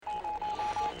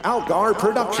Algar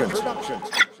Productions.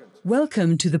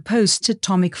 Welcome to the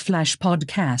Post-Atomic Flash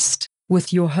podcast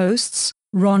with your hosts,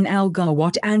 Ron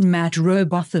Algar-Watt and Matt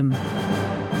Robotham.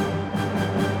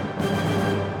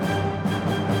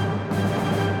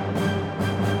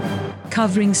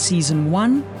 Covering Season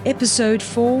 1, Episode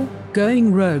 4,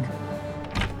 Going Rogue.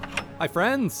 Hi,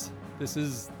 friends. This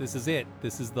is it.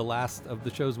 This is the last of the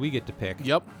shows we get to pick.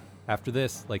 Yep. After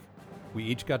this, we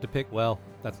each got to pick. Well,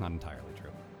 that's not entirely true.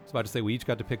 I was about to say we each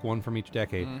got to pick one from each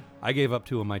decade. I gave up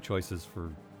two of my choices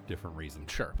for different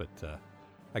reasons. Sure. But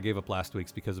I gave up last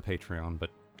week's because of Patreon. But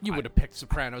You would have picked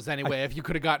Sopranos anyway if you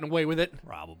could have gotten away with it.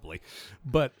 probably.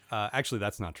 But actually,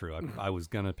 that's not true. I was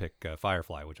gonna pick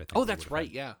Firefly, which I think. Oh, we that's would've right.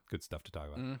 had Yeah. Good stuff to talk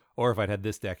about. Or if I'd had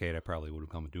this decade, I probably would have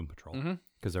gone with Doom Patrol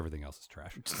because everything else is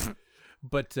trash.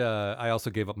 But I also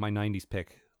gave up my 90s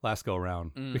pick last go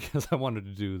around because I wanted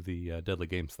to do the Deadly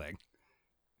Games thing.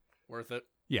 Worth it.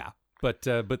 Yeah, but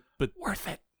Worth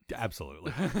it.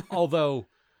 absolutely. Although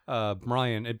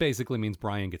Brian, it basically means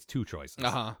Brian gets two choices.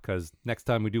 Because next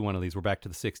time we do one of these, we're back to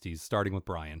the 60s, starting with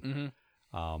Brian.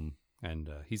 And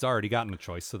he's already gotten a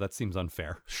choice, so that seems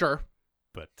unfair. Sure.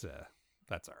 But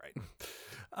that's all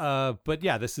right. But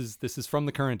yeah, this is from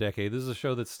the current decade. This is a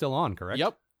show that's still on, correct?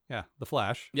 Yep. Yeah, The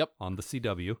Flash. Yep. On the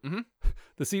CW.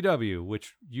 The CW,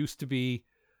 which used to be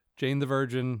Jane the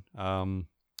Virgin,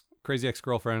 Crazy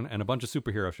Ex-Girlfriend, and a bunch of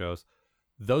superhero shows.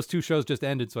 Those two shows just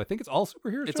ended, so I think it's all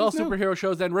superhero shows. It's all now? superhero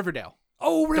shows and Riverdale.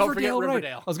 Oh, Riverdale, Don't forget right.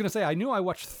 Riverdale. I was going to say, I knew I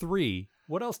watched 3.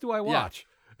 What else do I watch?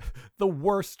 The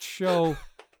worst show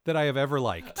that I have ever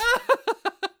liked.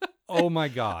 Oh my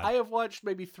God. I have watched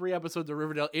maybe 3 episodes of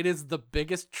Riverdale. It is the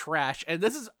biggest trash, and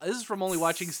this is from only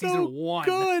watching So season 1.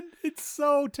 Good. It's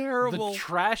so The terrible.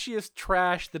 trashiest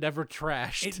trash that ever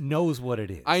trashed. It knows what it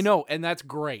is. I know, and that's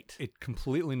great. It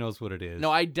completely knows what it is.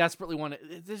 No, I desperately want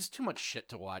to. There's too much shit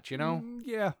to watch, you know.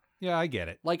 Yeah, I get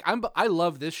it. Like I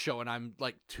love this show, and I'm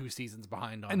like 2 seasons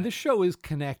behind on And it. this show is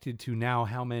connected to now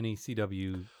how many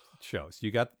CW shows?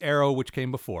 You got Arrow, which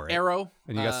came before it. Arrow,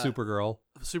 And you got Supergirl.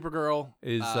 Supergirl.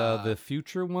 Is the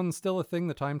future one still a thing,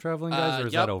 the time traveling guys, or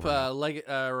is that over?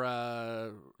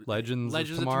 Legends of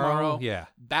Tomorrow? Yeah.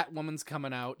 Batwoman's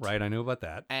coming out. Right, I knew about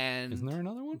that. And Isn't there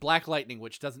another one? Black Lightning,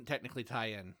 which doesn't technically tie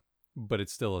in. But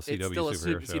it's still a CW It's still a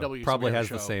superhero show. CW Probably superhero has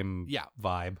show. the same Yeah.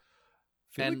 vibe.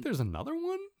 Feel like And- there's another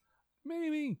one?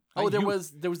 Maybe. Oh, there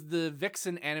was the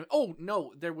Vixen anime. Oh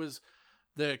no, there was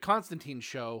the Constantine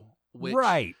show, which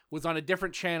Right. was on a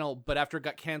different channel, but after it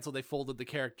got canceled, they folded the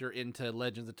character into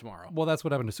Legends of Tomorrow. Well, that's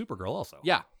what happened to Supergirl also.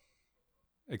 Yeah.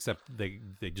 Except they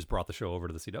just brought the show over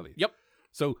to the CW. Yep.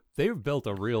 So they've built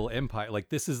a real empire. Like,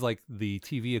 this is like the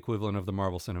TV equivalent of the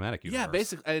Marvel Cinematic Universe. Yeah,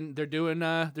 basically, and they're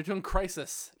doing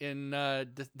Crisis in.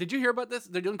 Did you hear about this?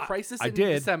 They're doing Crisis I in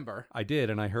did. December. I did,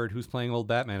 and I heard who's playing old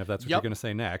Batman, if that's what Yep. you're going to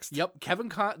say next. Yep,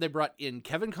 they brought in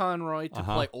Kevin Conroy to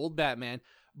play old Batman.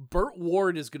 Burt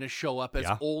Ward is going to show up as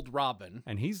old Robin.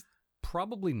 And he's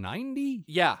probably 90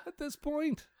 Yeah, at this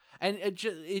point. and it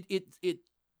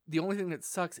the only thing that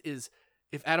sucks is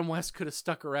if Adam West could have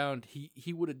stuck around,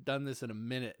 he would have done this in a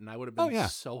minute, and I would have been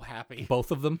so happy. Both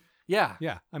of them. Yeah,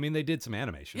 Yeah. I mean, they did some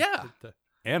animation. Yeah.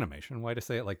 Animation? Why to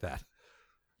say it like that?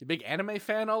 you a big anime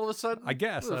fan all of a sudden? I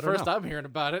guess. This is I the don't first know. I'm hearing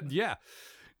about it. Yeah.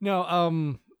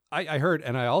 No, I heard,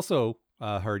 and I also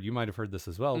heard, you might have heard this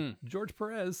as well, George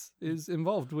Perez is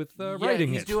involved with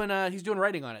writing he's it. he's doing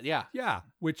writing on it. Yeah. Yeah,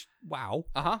 which, wow.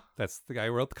 That's the guy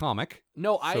who wrote the comic.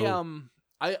 No, So-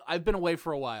 I've been away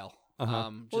for a while.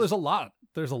 Well, there's a lot.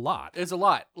 There's a lot. There's a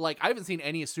lot. Like, I haven't seen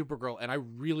any of Supergirl, and I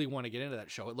really want to get into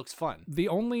that show. It looks fun. The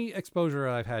only exposure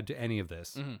I've had to any of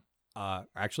this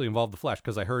actually involved The Flash,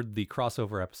 because I heard the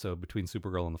crossover episode between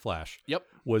Supergirl and The Flash Yep.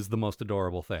 was the most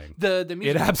adorable thing. The It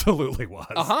music. absolutely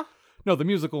was. No, the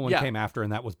musical one Yeah. came after,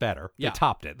 and that was better. Yeah. They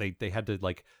topped it. They had to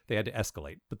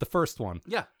escalate. But the first one,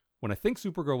 Yeah. when I think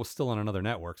Supergirl was still on another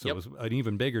network, so Yep. it was an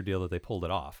even bigger deal that they pulled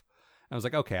it off. I was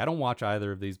like, okay, I don't watch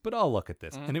either of these, but I'll look at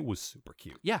this. And it was super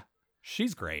cute. Yeah.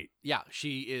 She's great. Yeah.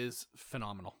 She is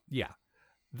phenomenal. Yeah.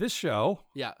 This show,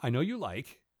 Yeah. I know you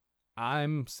like.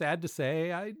 I'm sad to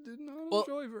say I did not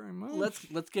enjoy very much.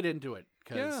 Let's get into it,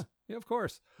 because Yeah, of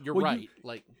course. you're Well, right.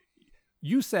 Like,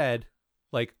 You said,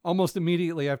 like, almost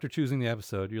immediately after choosing the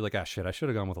episode, you're like, ah, shit, I should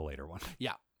have gone with a later one.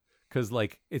 yeah. Because,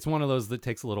 like, it's one of those that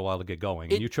takes a little while to get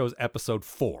going. And you chose episode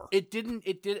 4. It did,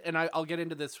 and I'll get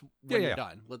into this when Yeah. you're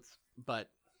done.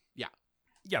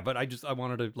 Yeah, but I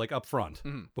wanted to, like, up front,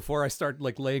 before I start,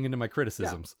 like, laying into my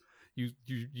criticisms,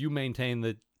 you maintain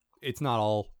that it's not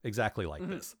all exactly like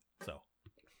this. So,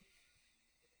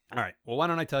 all right. Well, why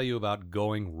don't I tell you about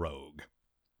Going Rogue?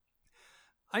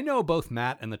 I know both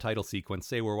Matt and the title sequence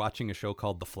say we're watching a show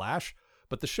called The Flash,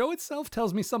 But the show itself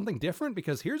tells me something different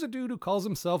because here's a dude who calls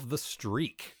himself The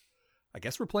Streak. I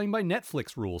guess we're playing by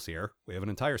Netflix rules here. We have an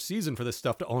entire season for this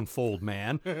stuff to unfold,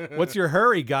 man. What's your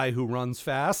hurry, guy who runs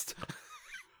fast?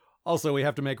 Also, we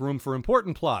have to make room for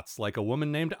important plots, like a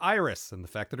woman named Iris and the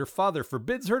fact that her father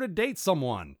forbids her to date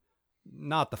someone.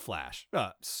 Not the Flash.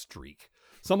 Streak.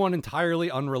 Someone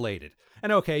entirely unrelated.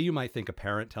 And okay, you might think a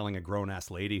parent telling a grown-ass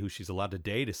lady who she's allowed to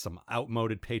date is some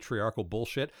outmoded patriarchal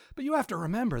bullshit, but you have to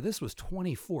remember this was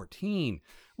 2014.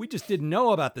 We just didn't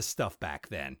know about this stuff back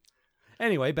then.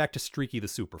 Anyway, back to Streaky the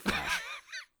Super Flash.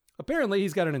 Apparently,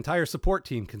 he's got an entire support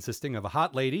team consisting of a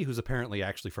hot lady who's apparently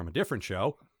actually from a different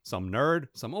show, some nerd,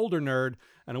 some older nerd,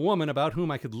 and a woman about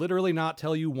whom I could literally not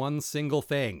tell you one single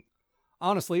thing.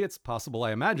 Honestly, it's possible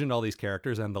I imagined all these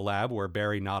characters and the lab where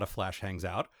Barry Not a Flash hangs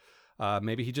out.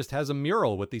 Maybe he just has a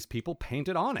mural with these people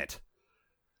painted on it.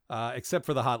 Except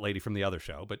for the hot lady from the other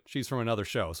show, but she's from another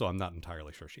show, so I'm not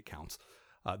entirely sure she counts.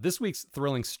 This week's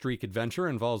thrilling Streak adventure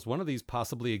involves one of these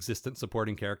possibly existent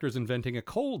supporting characters inventing a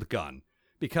cold gun.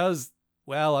 Because,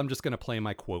 well, I'm just going to play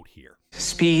my quote here.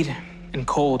 Speed and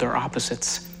cold are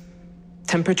opposites.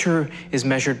 Temperature is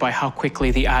measured by how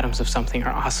quickly the atoms of something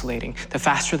are oscillating. The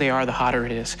faster they are, the hotter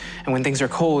it is. And when things are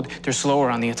cold, they're slower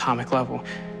on the atomic level.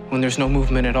 When there's no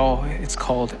movement at all, it's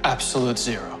called absolute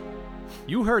zero.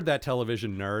 You heard that,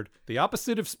 television nerd. The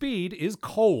opposite of speed is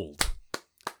cold.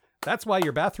 That's why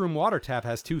your bathroom water tap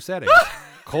has two settings.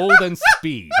 Cold and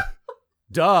speed.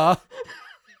 Duh.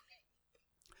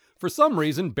 For some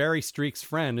reason, Barry Streak's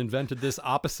friend invented this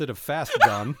opposite of fast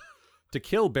gun to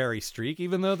kill Barry Streak,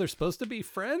 even though they're supposed to be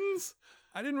friends?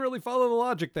 I didn't really follow the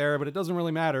logic there, but it doesn't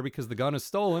really matter because the gun is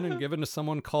stolen and given to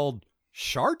someone called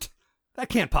Shart? That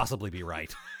can't possibly be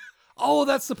right. Oh,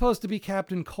 that's supposed to be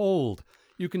Captain Cold.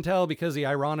 You can tell because he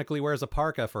ironically wears a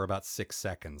parka for about 6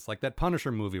 seconds, like that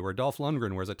Punisher movie where Dolph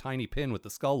Lundgren wears a tiny pin with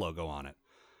the skull logo on it.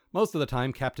 Most of the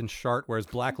time, Captain Shart wears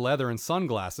black leather and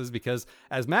sunglasses because,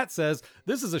 as Matt says,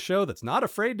 this is a show that's not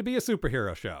afraid to be a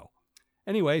superhero show.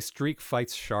 Anyway, Streak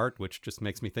fights Shart, which just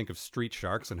makes me think of Street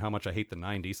Sharks and how much I hate the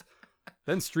 90s.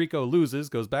 Then Streako loses,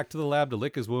 goes back to the lab to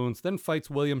lick his wounds, then fights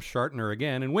William Shatner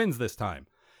again and wins this time.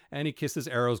 And he kisses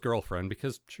Arrow's girlfriend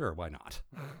because, sure, why not?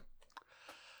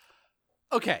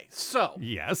 Okay, so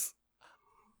yes,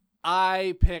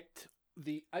 I picked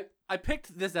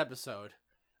this episode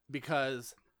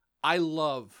because I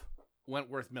love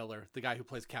Wentworth Miller, the guy who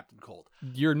plays Captain Cold.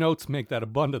 Your notes make that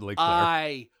abundantly clear.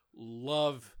 I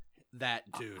love that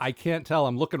dude. I can't tell.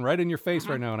 I'm looking right in your face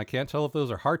right now, and I can't tell if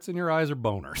those are hearts in your eyes or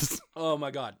boners. Oh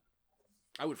my god,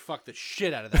 I would fuck the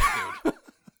shit out of that dude.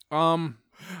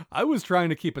 I was trying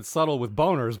to keep it subtle with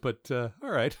boners, but all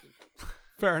right,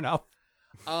 fair enough.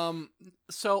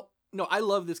 So no, I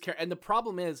love this character, and the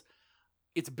problem is,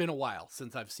 it's been a while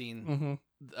since I've seen.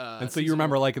 Mm-hmm. And so you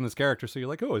remember liking this character, so you're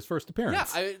like, oh, his first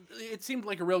appearance. Yeah, it seemed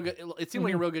like a real good. It seemed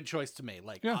like a real good choice to me.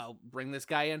 Like, yeah. I'll bring this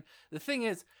guy in. The thing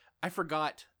is, I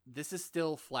forgot this is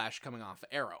still Flash coming off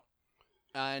Arrow,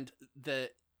 and the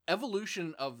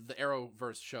evolution of the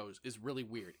Arrowverse shows is really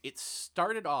weird. It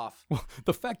started off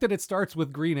the fact that it starts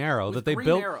with Green Arrow, that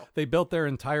they built their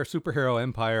entire superhero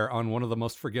empire on one of the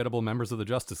most forgettable members of the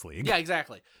Justice League. Yeah,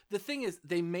 exactly. The thing is,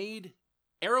 they made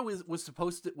Arrow was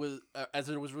supposed to as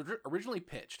it was originally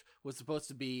pitched, was supposed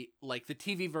to be like the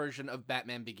TV version of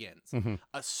Batman Begins,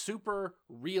 a super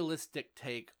realistic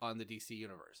take on the DC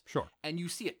universe. Sure. And you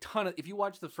see a ton of, if you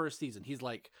watch the first season,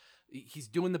 he's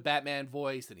doing the Batman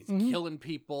voice and he's killing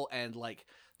people, and like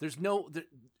there's no the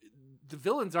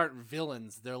villains aren't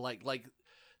villains. They're like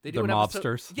they do they're an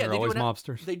mobsters. Episode, yeah, they're always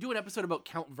mobsters. They do an episode about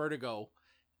Count Vertigo.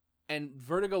 And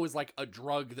Vertigo is like a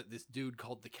drug that this dude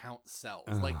called the Count sells.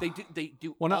 Like they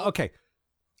do. Well, no, okay.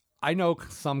 I know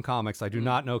some comics. I do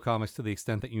not know comics to the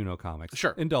extent that you know comics.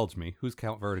 Sure. Indulge me. Who's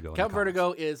Count Vertigo? Count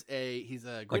Vertigo is he's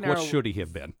a Green Arrow. What should he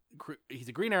have been? He's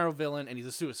a Green Arrow villain, and he's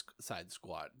a Suicide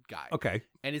Squad guy. Okay.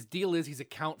 And his deal is he's a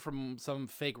count from some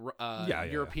fake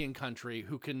European country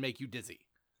who can make you dizzy.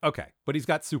 Okay, but he's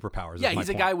got superpowers. Yeah, he's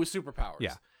a guy with superpowers.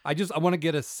 Yeah. I want to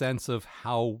get a sense of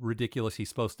how ridiculous he's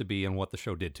supposed to be and what the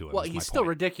show did to him. Well, he's still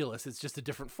ridiculous. It's just a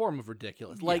different form of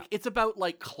ridiculous. Like, it's about,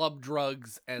 like, club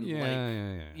drugs and,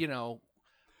 you know.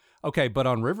 Okay, but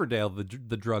on Riverdale, the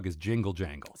drug is Jingle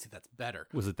Jangle. See, that's better.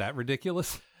 Was it that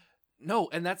ridiculous? No,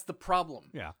 and that's the problem.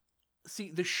 Yeah.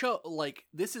 See, the show, like,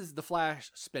 this is the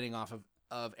Flash spinning off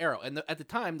of Arrow, and at the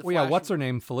time, the Flash... Well, yeah, what's her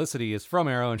name? Felicity is from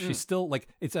Arrow, and she's still, like,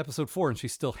 it's episode 4, and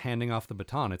she's still handing off the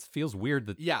baton. It feels weird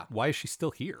that... Yeah. Why is she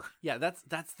still here? Yeah, that's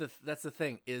the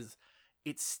thing, is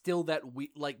it's still that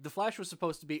like, the Flash was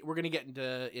supposed to be... We're going to get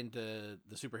into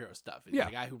the superhero stuff. He's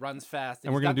a guy who runs fast.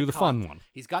 And we're going to do the fun one.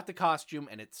 He's got the costume,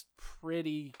 and it's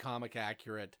pretty comic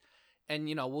accurate. and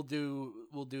we'll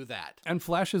do that. And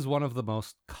Flash is one of the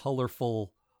most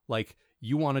colorful, like,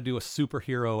 you want to do a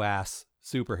superhero-ass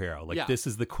superhero. Like, this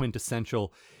is the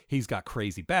quintessential, he's got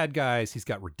crazy bad guys, he's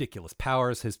got ridiculous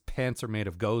powers, his pants are made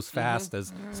of goes fast,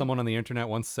 as someone on the internet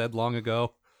once said long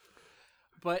ago.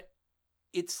 But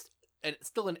it's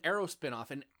still an Arrow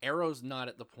spinoff, and Arrow's not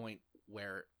at the point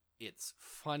where it's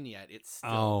fun yet. It's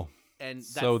still... And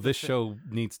so this show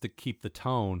needs to keep the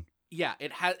tone. Yeah,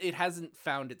 it hasn't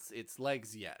found its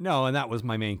legs yet. No, and that was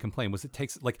my main complaint, was it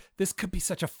takes, like, this could be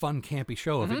such a fun, campy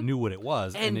show if it knew what it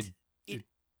was. And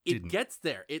it gets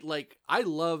there. It, like, I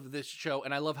love this show,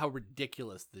 and I love how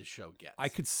ridiculous this show gets. I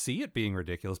could see it being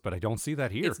ridiculous, but I don't see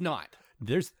that here. It's not.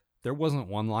 There wasn't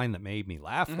one line that made me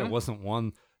laugh. There wasn't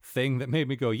one thing that made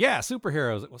me go, yeah,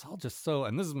 superheroes. It was all just so,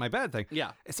 and this is my bad thing.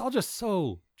 Yeah. It's all just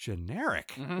so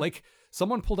generic. Like,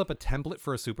 someone pulled up a template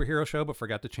for a superhero show but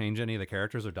forgot to change any of the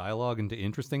characters or dialogue into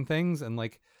interesting things, and,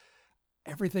 like,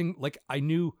 everything, like, I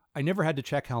never had to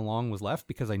check how long was left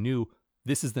because I knew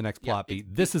this is the next plot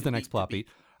beat. This is the next plot beat.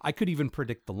 I could even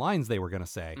predict the lines they were going to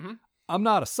say. I'm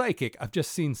not a psychic. I've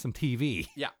just seen some TV.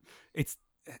 Yeah. It's,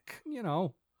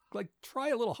 like, try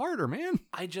a little harder, man.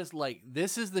 I just, like,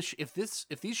 this is the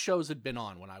if these shows had been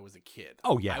on when I was a kid.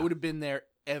 Oh, yeah. I would have been there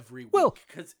every week. Well,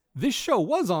 because this show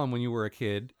was on when you were a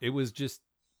kid. It was just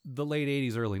the late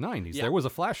 80s, early 90s. Yeah. There was a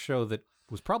Flash show that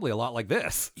was probably a lot like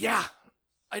this. Yeah.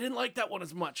 I didn't like that one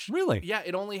as much. Really? Yeah,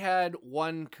 it only had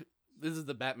one... This is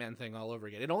the Batman thing all over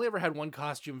again. It only ever had one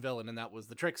costume villain, and that was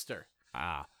the Trickster.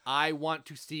 I want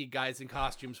to see guys in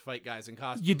costumes fight guys in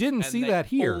costumes. You didn't see that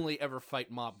here. Only ever fight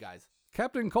mob guys.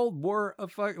 Captain Cold wore a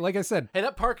fight, like I said. Hey,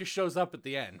 that Parka shows up at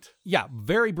the end. Yeah,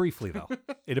 very briefly, though.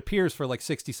 It appears for like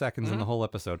 60 seconds in the whole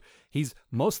episode. He's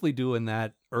mostly doing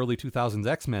that early 2000s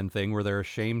X-Men thing where they're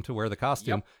ashamed to wear the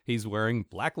costume. Yep. He's wearing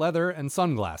black leather and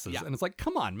sunglasses. Yeah. And it's like,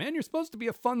 come on, man, you're supposed to be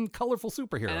a fun, colorful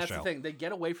superhero And that's show. the thing. They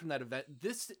get away from that event.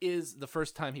 This is the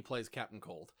first time he plays Captain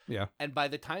Cold. Yeah. And by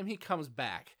the time he comes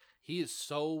back, he is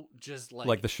so just like...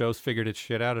 Like the show's figured its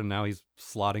shit out and now he's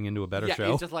slotting into a better show.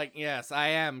 He's just like, yes, I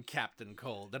am Captain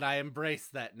Cold, and I embrace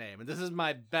that name. And this is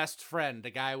my best friend,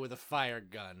 a guy with a fire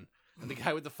gun. And the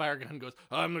guy with the fire gun goes,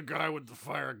 I'm the guy with the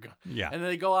fire gun. Yeah. And then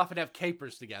they go off and have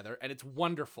capers together, and it's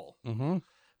wonderful. Mm-hmm.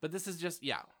 But this is just,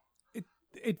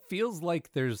 It feels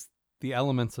like there's the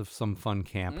elements of some fun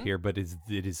camp here, but it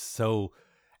is so...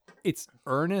 It's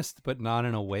earnest, but not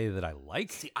in a way that I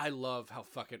like. See, I love how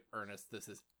fucking earnest this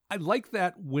is. I like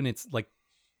that when it's like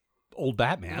old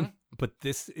Batman, but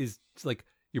this is like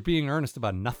you're being earnest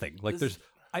about nothing. Like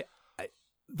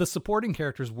the supporting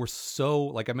characters were so,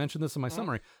 like I mentioned this in my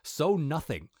summary, so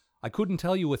nothing. I couldn't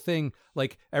tell you a thing.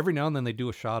 Like every now and then they do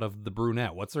a shot of the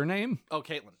brunette. What's her name? Oh,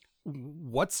 Caitlin.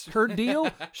 What's her deal?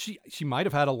 She might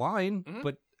have had a line,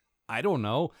 but I don't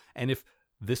know. And if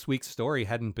this week's story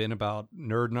hadn't been about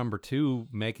nerd number 2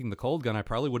 making the cold gun, I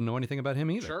probably wouldn't know anything about him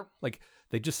either. Sure. Like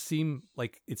they just seem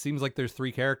like, it seems like there's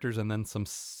 3 characters and then some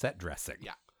set dressing.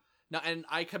 Yeah. Now, and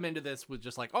I come into this with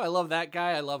just like, oh, I love that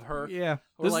guy. I love her. Yeah.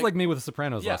 Or This is like me with The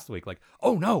Sopranos last week. Like,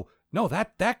 oh no,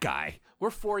 that guy.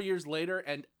 We're 4 years later,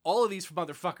 and all of these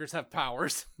motherfuckers have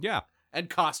powers Yeah. and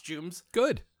costumes.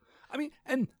 Good. I mean,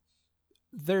 and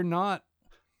they're not,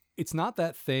 it's not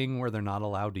that thing where they're not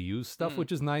allowed to use stuff,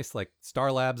 which is nice. Like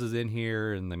Star Labs is in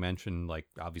here, and they mention like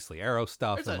obviously Arrow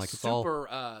stuff, There's and a like it's super,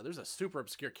 all. there's a super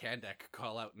obscure Kandak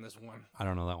call out in this one. I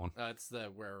don't know that one. It's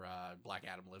where Black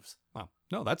Adam lives. Oh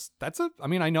no, that's a. I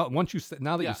mean, I know once you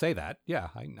now that Yeah. you say that, yeah,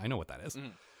 I know what that is.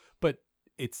 Mhm. But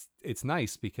it's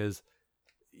nice because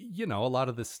a lot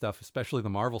of this stuff, especially the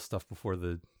Marvel stuff before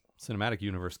the cinematic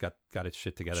universe got its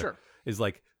shit together, Sure. is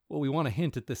like, well, we want to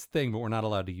hint at this thing, but we're not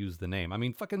allowed to use the name. I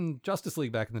mean, fucking Justice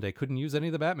League back in the day couldn't use any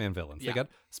of the Batman villains. Yeah. They got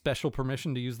special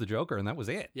permission to use the Joker, and that was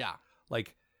it. Yeah.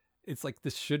 Like, it's like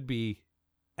this should be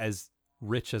as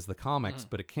rich as the comics,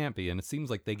 but it can't be. And it seems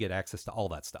like they get access to all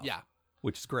that stuff. Yeah.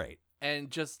 Which is great.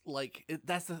 And just like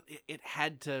it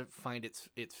had to find its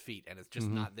feet, and it's just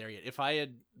not there yet. If I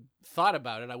had thought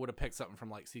about it, I would have picked something from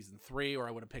like season 3, or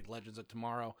I would have picked Legends of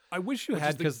Tomorrow. I wish you which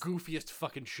had, is because the goofiest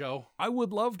fucking show. I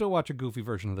would love to watch a goofy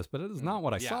version of this, but it is not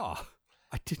what I Yeah. saw.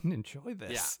 I didn't enjoy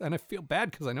this, and I feel bad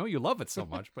because I know you love it so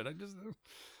much, but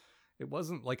it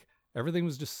wasn't like everything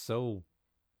was just so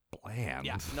bland.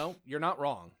 Yeah, no, you're not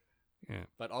wrong. Yeah.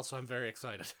 But also, I'm very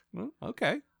excited. Well,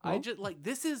 okay. I Well, just like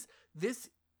this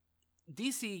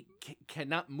DC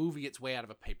cannot movie its way out of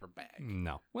a paper bag.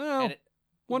 no. Well, And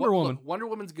Wonder Woman. Look, Wonder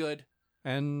Woman's good.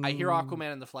 And I hear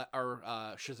Aquaman and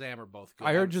Shazam are both good.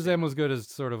 I heard haven't seen Shazam was good as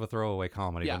sort of a throwaway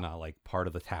comedy, Yeah. but not like part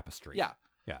of the tapestry. Yeah.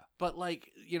 Yeah. But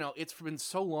like, it's been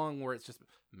so long where it's just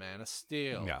Man of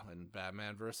Steel and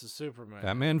Batman versus Superman.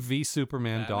 Batman v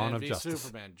Superman, Batman Dawn of v Justice.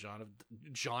 Superman,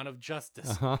 John of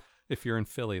Justice. If you're in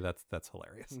Philly, that's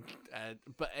hilarious.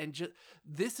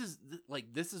 This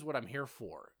is what I'm here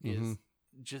for. Is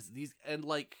just these, and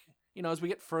like, as we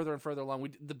get further and further along,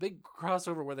 the big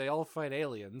crossover where they all fight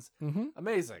aliens.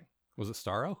 Amazing. Was it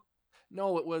Starro?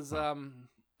 No, it was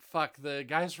the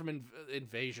guys from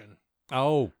Invasion.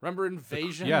 Oh, remember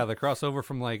Invasion? The crossover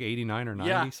from like 89 or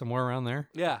 90, somewhere around there.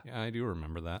 Yeah, I do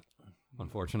remember that.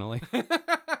 Unfortunately,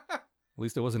 at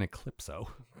least it wasn't Eclipso.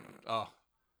 Oh,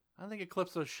 I don't think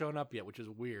Eclipso's shown up yet, which is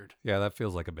weird. Yeah, that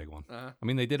feels like a big one. I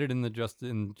mean, they did it in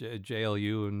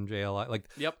JLU and JLI. Like,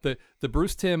 the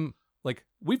Bruce Timm. Like,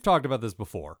 we've talked about this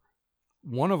before.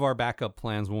 One of our backup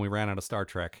plans when we ran out of Star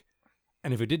Trek,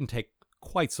 and if it didn't take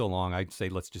quite so long, I'd say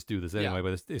let's just do this anyway,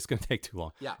 but it's going to take too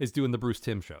long. Yeah. Is doing the Bruce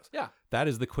Timm shows. Yeah. That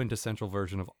is the quintessential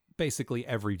version of basically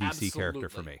every DC character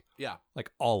for me. Yeah.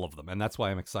 Like all of them. And that's why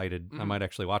I'm excited. I might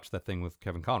actually watch that thing with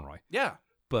Kevin Conroy. Yeah.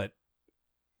 But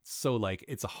so like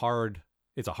it's a hard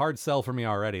sell for me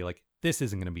already. Like this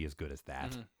isn't going to be as good as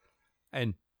that.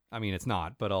 And I mean it's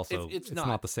not, but also it's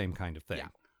not the same kind of thing. Yeah.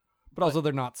 But also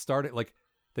they're not started like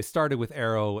they started with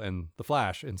Arrow and the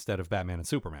Flash instead of Batman and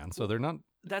Superman. So they're not.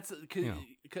 That's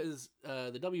because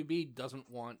the WB doesn't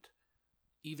want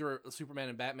either Superman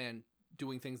and Batman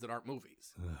doing things that aren't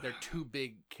movies. They're two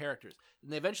big characters,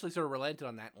 and they eventually sort of relented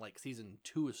on that in like season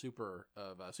 2 of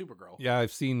Supergirl. Yeah,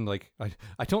 I've seen like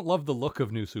I don't love the look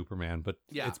of New Superman, but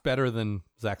it's better than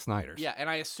Zack Snyder's. Yeah, and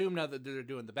I assume now that they're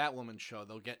doing the Batwoman show,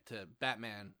 they'll get to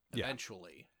Batman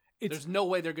eventually. There's no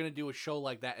way they're going to do a show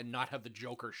like that and not have the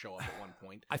Joker show up at one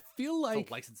point. I feel like it's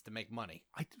a license to make money.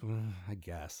 I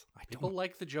guess. People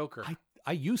like the Joker.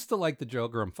 I used to like the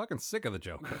Joker. I'm fucking sick of the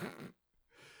Joker.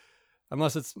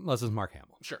 unless it's Mark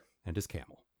Hamill. Sure. And his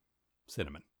camel.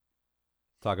 Cinnamon.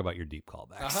 Talk about your deep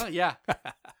callbacks. Yeah.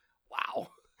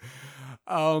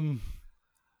 Wow.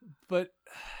 But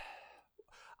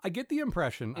I get the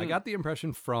impression, I got the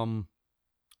impression from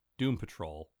Doom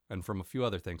Patrol and from a few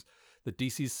other things that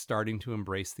DC's starting to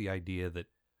embrace the idea that,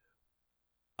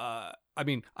 I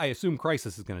mean, I assume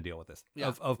Crisis is going to deal with this,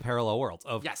 of parallel worlds,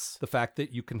 of the fact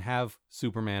that you can have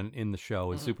Superman in the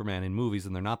show and Superman in movies,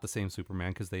 and they're not the same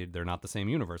Superman because they're not the same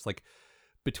universe. Like,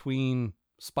 between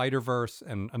Spider-Verse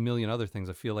and a million other things,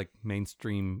 I feel like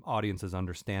mainstream audiences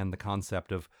understand the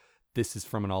concept of this is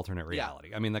from an alternate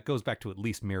reality. I mean, that goes back to at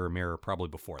least Mirror Mirror, probably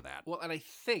before that. Well, and I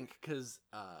think, because...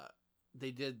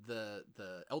 they did the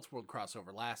Elseworld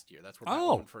crossover last year. That's where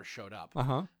Batwoman first showed up.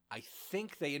 I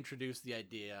think they introduced the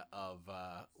idea of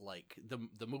like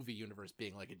the movie universe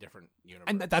being like a different universe,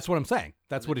 and that's what I'm saying.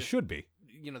 That's what it should be.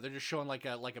 They're just showing like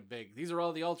a big. These are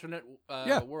all the alternate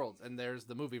worlds, and there's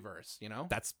the movie verse.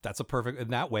 That's a perfect.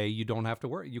 In that way, you don't have to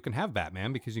worry. You can have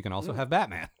Batman because you can also have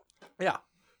Batman. Yeah,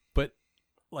 but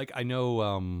like I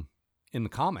know in the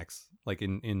comics, like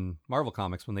in Marvel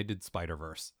comics, when they did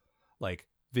Spider-Verse, like.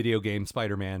 Video game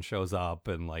Spider-Man shows up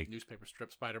and like newspaper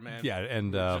strip Spider-Man. Yeah,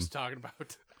 and just talking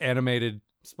about animated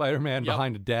Spider-Man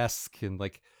behind a desk, and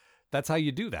like that's how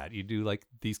you do that. You do like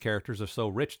these characters are so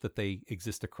rich that they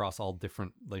exist across all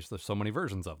different. Like, there's so many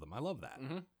versions of them. I love that,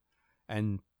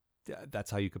 and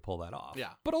that's how you could pull that off.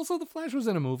 Yeah, but also the Flash was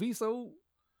in a movie, so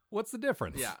what's the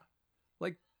difference? Yeah,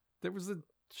 like there was a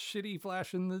shitty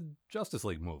Flash in the Justice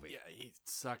League movie. Yeah, he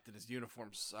sucked and his uniform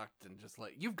sucked, and just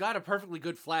like you've got a perfectly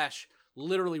good Flash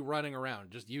literally running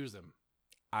around, just use him.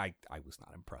 I was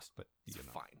not impressed, but it's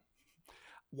fine.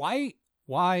 Why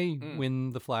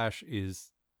when the Flash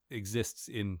exists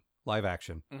in live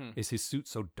action is his suit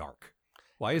so dark?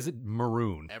 Why is it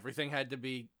maroon? Everything had to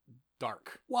be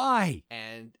dark. Why?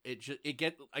 And it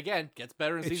gets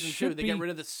better in season 2. They get rid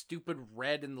of the stupid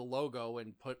red in the logo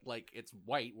and put like it's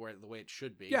white where the way it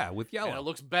should be. Yeah, with yellow. And it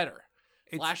looks better.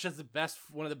 Flash has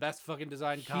one of the best fucking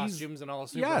designed costumes in all of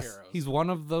superheroes. Yes, he's one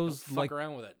of those fuck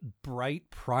around with it. Bright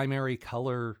primary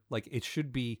color. Like it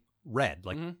should be red,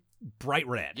 like bright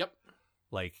red. Yep.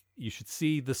 Like you should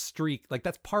see the streak. Like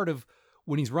that's part of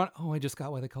when he's run. Oh, I just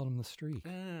got why they called him the streak.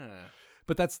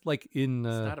 But that's like in.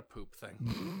 It's not a poop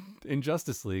thing. In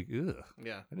Justice League. Ugh.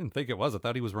 Yeah. I didn't think it was. I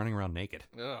thought he was running around naked.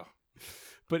 Ugh.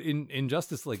 But in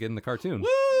Justice League in the cartoon,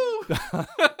 woo,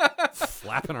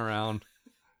 flapping around.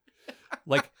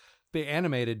 Like they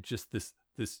animated just this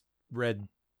red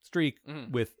streak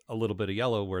with a little bit of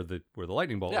yellow where the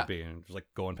lightning bolt would be, and it was like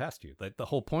going past you. Like the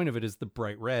whole point of it is the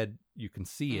bright red. You can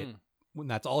see it when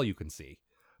that's all you can see.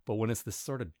 But when it's this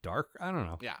sort of dark, I don't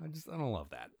know. Yeah, I don't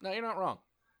love that. No, you're not wrong.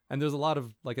 And there's a lot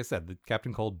of, like I said, the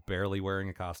Captain Cold barely wearing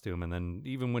a costume, and then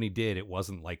even when he did, it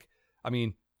wasn't like. I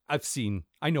mean,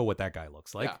 I know what that guy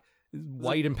looks like. Yeah.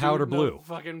 White and Dude powder in a blue.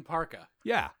 fucking parka.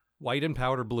 Yeah. White and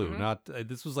powder blue. Not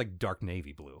this was like dark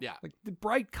navy blue. Yeah. Like the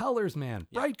bright colors, man.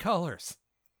 Yeah. Bright colors.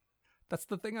 That's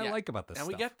the thing I Yeah. like about this And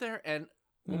stuff. we get there, and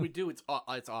when we do, it's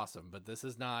awesome. But this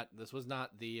was not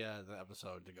the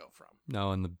episode to go from.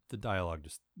 No, and the dialogue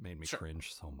just made me Sure.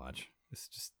 cringe so much. It's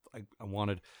just I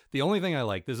wanted the only thing I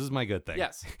like, this is my good thing.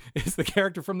 Yes. Is the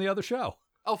character from the other show.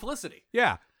 Oh, Felicity.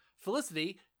 Yeah.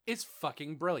 Felicity is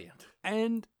fucking brilliant.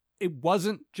 And it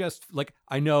wasn't just like,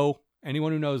 I know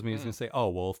anyone who knows me is going to say, oh,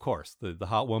 well, of course, the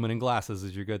hot woman in glasses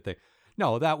is your good thing.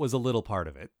 No, that was a little part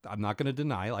of it. I'm not going to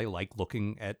deny I like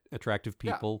looking at attractive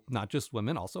people, not just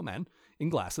women, also men in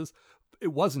glasses.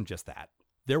 It wasn't just that.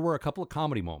 There were a couple of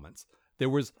comedy moments. There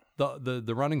was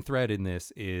the running thread in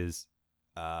this is,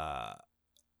 I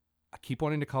keep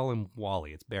wanting to call him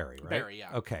Wally. It's Barry, right? Barry,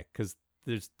 yeah. Okay, because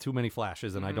there's too many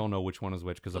flashes, and I don't know which one is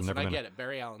which because I've Listen, never I been. get it.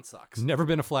 Barry Allen sucks. Never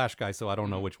been a Flash guy, so I don't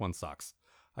know which one sucks.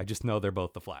 I just know they're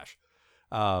both the Flash.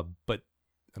 And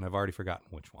I've already forgotten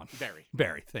which one. Barry.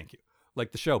 Barry, thank you.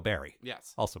 Like the show Barry.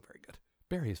 Yes. Also very good.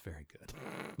 Barry is very good.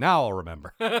 Now I'll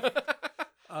remember.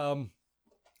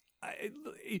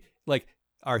 Like,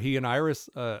 are he and Iris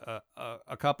a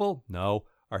couple? No.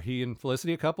 Are he and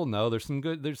Felicity a couple? No. There's some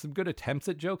good attempts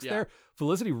at jokes there.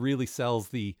 Felicity really sells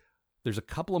there's a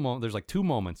couple of moments, there's like 2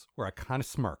 moments where I kind of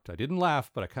smirked. I didn't laugh,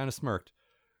 but I kind of smirked,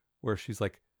 where she's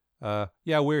like,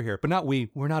 yeah, we're here, but not we.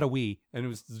 We're not a we. And it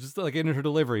was just like in her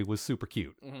delivery was super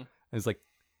cute. Mm-hmm. And it's like,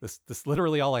 this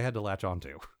literally all I had to latch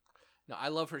onto. No, I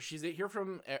love her. She's here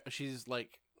from, she's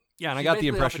like, yeah, and I she's got the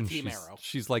basically off of impression Team Arrow.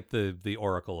 she's like the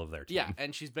oracle of their team. Yeah,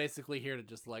 and she's basically here to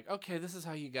just like, okay, this is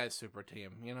how you guys super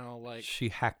team, you know, like. She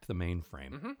hacked the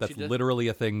mainframe. Mm-hmm, That's literally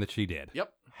a thing that she did.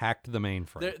 Yep. Hacked the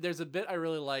mainframe. There's a bit I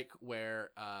really like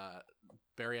where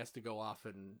Barry has to go off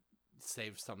and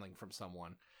save something from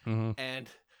someone, and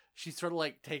she's sort of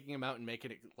like taking him out and making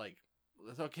it like,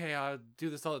 it's okay, I'll do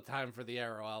this all the time for the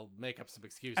Arrow. I'll make up some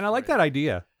excuse. And I like that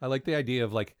idea. I like the idea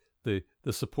of like the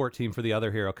support team for the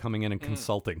other hero coming in and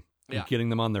consulting. And getting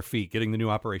them on their feet, getting the new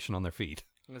operation on their feet.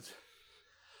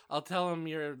 I'll tell him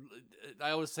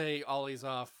I always say Ollie's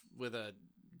off with a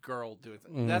girl doing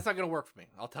something. That's not going to work for me.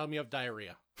 I'll tell him you have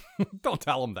diarrhea. Don't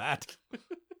tell him that.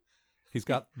 He's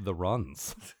got the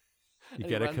runs. You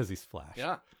get it because he's Flash.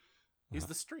 Yeah. He's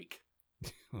the streak.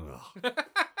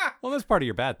 Well, that's part of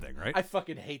your bad thing, right? I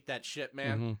fucking hate that shit,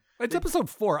 man. It's episode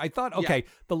 4. I thought, okay,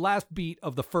 the last beat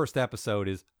of the first episode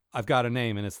is, I've got a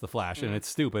name and it's the Flash, and it's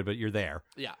stupid, but you're there.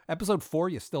 Yeah. Episode 4,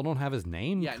 you still don't have his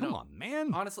name? Yeah, Come on,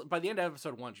 man. Honestly, by the end of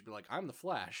episode 1, you'd be like, I'm the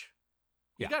Flash.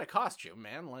 You got a costume,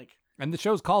 man. Like, and the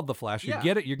show's called The Flash. You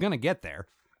get it. You're going to get there.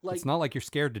 Like, it's not like you're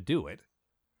scared to do it.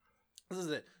 This is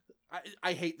it.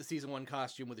 I hate the season 1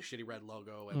 costume with the shitty red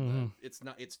logo, and it's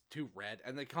too red.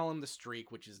 And they call him the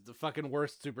Streak, which is the fucking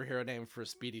worst superhero name for a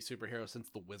speedy superhero since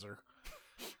the Wizard.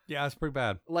 Yeah, it's pretty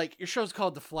bad. Like, your show's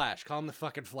called The Flash. Call him the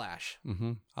fucking Flash.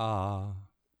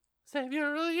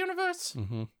 Savior of the universe.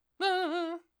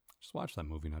 Just watched that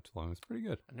movie not too long. It's pretty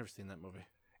good. I've never seen that movie.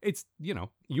 It's, you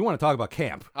want to talk about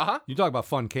camp. You talk about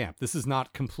fun camp. This is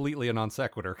not completely a non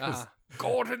sequitur.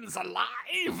 Gordon's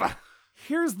alive!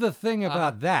 Here's the thing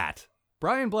about that.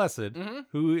 Brian Blessed,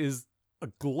 who is a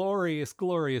glorious,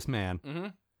 glorious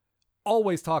man,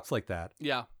 always talks like that.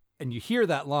 Yeah. And you hear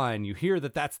that line, you hear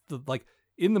that's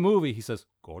in the movie, he says,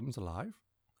 Gordon's alive?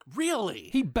 Really?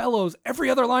 He bellows every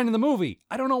other line in the movie.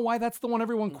 I don't know why that's the one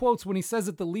everyone quotes when he says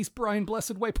it the least Brian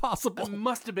Blessed way possible. It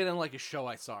must have been in like a show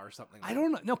I saw or something. I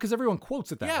don't know. No, because everyone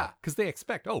quotes it that way. Because they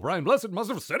expect, Brian Blessed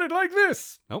must have said it like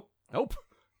this. Nope.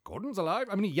 Gordon's alive.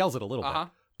 I mean, he yells it a little bit.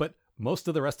 But most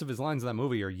of the rest of his lines in that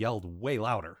movie are yelled way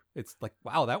louder. It's like,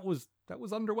 wow, that was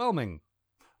underwhelming.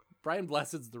 Brian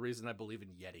Blessed's the reason I believe in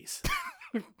Yetis.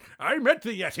 I met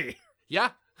the Yeti.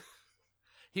 Yeah.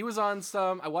 He was on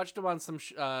I watched him on some...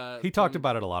 he talked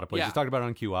about it a lot of places. He talked about it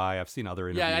on QI. I've seen other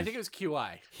interviews. Yeah, I think it was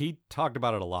QI. He talked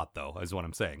about it a lot, though, is what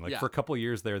I'm saying. For a couple of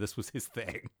years there, this was his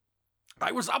thing.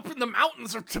 I was up in the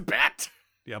mountains of Tibet.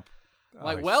 Yep.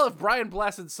 If Brian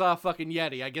Blessed saw a fucking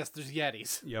Yeti, I guess there's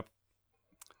Yetis. Yep.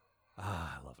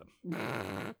 I love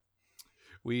him.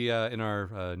 We, in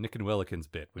our Nick and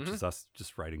Willikins bit, which is us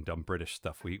just writing dumb British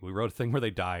stuff, we wrote a thing where they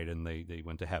died and they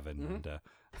went to heaven. And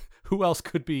who else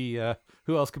could be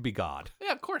God?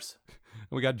 Yeah, of course.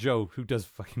 And we got Joe, who does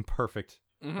fucking perfect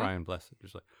Brian Blessed.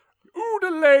 Just like,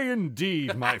 oodalay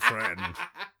indeed, my friend.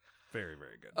 Very,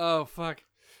 very good. Oh, fuck.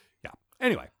 Yeah.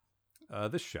 Anyway,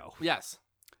 this show. Yes.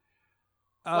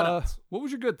 What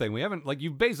was your good thing? We haven't,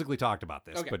 you've basically talked about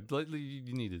this, but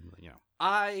you needed,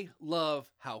 I love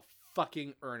how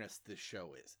fucking earnest this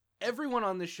show is. Everyone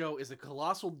on this show is a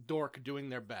colossal dork doing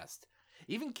their best.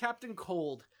 Even Captain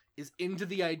Cold is into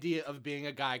the idea of being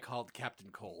a guy called Captain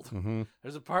Cold. Mm-hmm.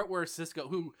 There's a part where Cisco,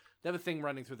 they have a thing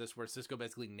running through this where Cisco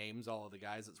basically names all of the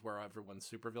guys. It's where everyone's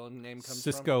supervillain name comes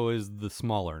from. Cisco is the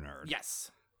smaller nerd.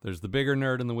 Yes. There's the bigger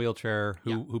nerd in the wheelchair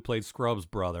Yeah. who played Scrubs'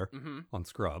 brother Mm-hmm. on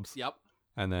Scrubs. Yep.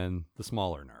 And then the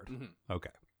smaller nerd. Mhm. Okay.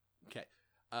 Okay.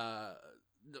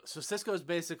 So Cisco's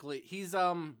basically he's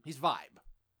Vibe.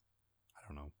 I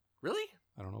don't know. Really?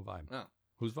 I don't know Vibe. Oh.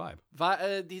 Who's Vibe?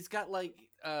 He's got like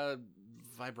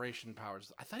vibration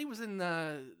powers. I thought he was in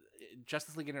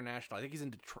Justice League International. I think he's in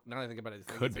Detroit. Now that I think about it, I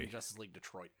think Could he's be. in Justice League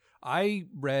Detroit. I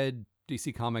read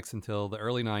DC Comics until the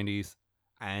early 90s,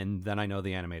 and then I know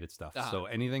the animated stuff. Uh-huh. So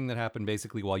anything that happened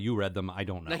basically while you read them, I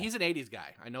don't know. No, he's an '80s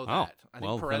guy. I know Oh, that. I think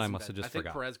well, Perez then I must have just I think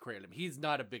forgot. Perez created him. He's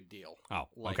not a big deal. Oh,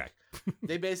 Like, okay.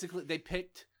 they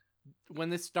picked when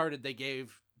this started. They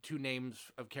gave 2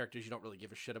 names of characters you don't really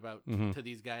give a shit about Mhm. to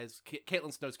these guys.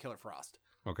 Caitlin Snow's Killer Frost,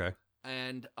 Okay.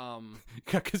 and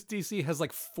Because DC has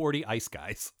like 40 ice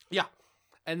guys. yeah,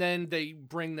 and then they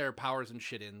bring their powers and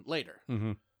shit in later.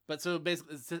 Mm-hmm. But so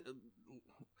basically,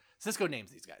 Cisco names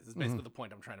these guys. Is basically the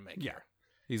point I'm trying to make Yeah. here.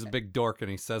 He's a big dork,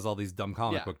 and he says all these dumb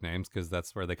comic Yeah. book names because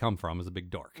that's where they come from, is a big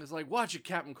dork. It's like, watch it,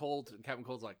 Captain Cold. And Captain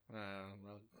Cold's like,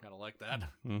 well, kind of like that.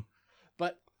 Mhm.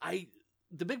 But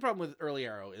the big problem with early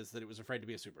Arrow is that it was afraid to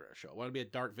be a superhero show. It wanted to be a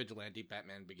dark vigilante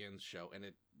Batman Begins show, and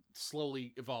it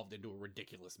slowly evolved into a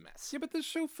ridiculous mess. Yeah, but this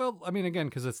show felt, I mean, again,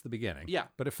 because it's the beginning. Yeah.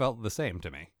 But it felt the same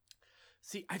to me.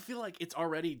 See, I feel like it's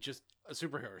already just a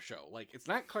superhero show. Like, it's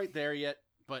not quite there yet,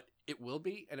 but it will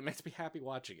be, and it makes me happy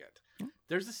watching it.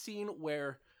 There's a scene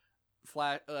where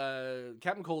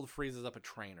Captain Cold freezes up a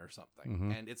train or something,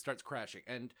 Mhm. and it starts crashing,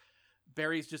 and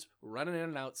Barry's just running in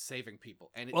and out saving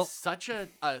people, and it's Well- such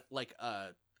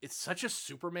it's such a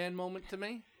Superman moment to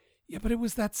me. Yeah, but it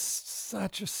was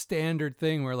such a standard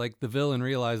thing where, like, the villain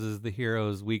realizes the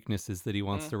hero's weakness is that he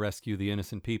wants to rescue the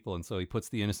innocent people, and so he puts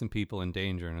the innocent people in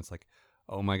danger, and it's like,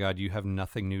 oh my god, you have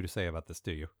nothing new to say about this,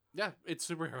 do you? Yeah, it's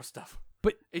superhero stuff.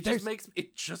 But It there's-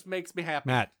 just makes me happy.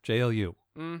 Matt, JLU.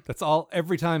 Mm. That's all.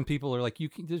 Every time people are like,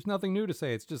 there's nothing new to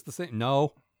say. It's just the same.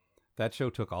 No, that show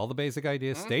took all the basic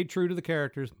ideas, stayed true to the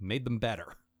characters, made them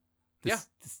better.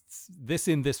 This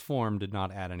in this form did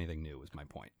not add anything new, is my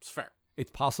point. It's fair.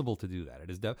 It's possible to do that. It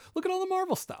is. Look at all the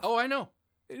Marvel stuff. Oh, I know.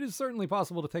 It is certainly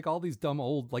possible to take all these dumb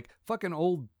old, like fucking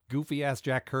old goofy ass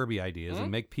Jack Kirby ideas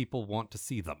and make people want to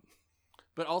see them.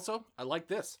 But also, I like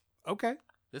this. Okay.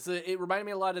 It reminded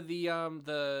me a lot of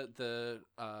the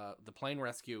plane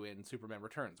rescue in Superman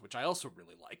Returns, which I also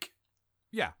really like.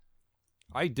 Yeah.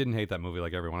 I didn't hate that movie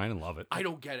like everyone. I didn't love it. I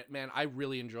don't get it, man. I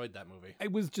really enjoyed that movie.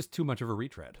 It was just too much of a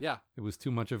retread. Yeah. It was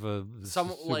too much of a Like,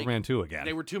 Superman 2 again.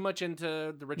 They were too much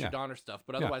into the Richard Yeah. Donner stuff,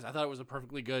 but otherwise, I thought it was a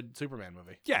perfectly good Superman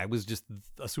movie. Yeah, it was just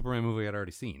a Superman movie I'd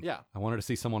already seen. Yeah. I wanted to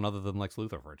see someone other than Lex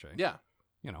Luthor for a change. Yeah.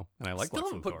 You know, and I like Still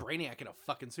Lex haven't Luthor. put Brainiac in a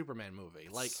fucking Superman movie.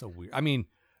 Like, so weird. I mean,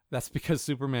 that's because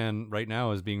Superman right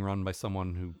now is being run by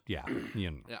someone who, you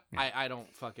know. yeah. I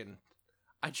don't fucking.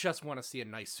 I just want to see a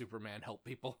nice Superman help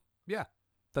people. Yeah,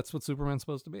 that's what Superman's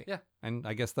supposed to be. Yeah. And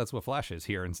I guess that's what Flash is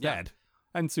here instead.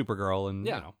 And Supergirl and,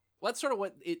 Yeah. you know. Well, that's sort of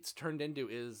what it's turned into.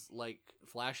 Is like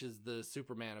Flash is the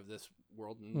Superman of this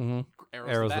world, and Mhm.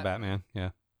 Arrow's the Batman. Yeah.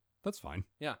 That's fine.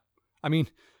 Yeah. I mean,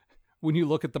 when you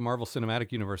look at the Marvel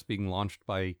Cinematic Universe being launched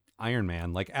by Iron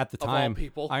Man, like at the Of all time,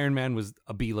 people. Iron Man was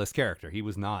a B-list character. He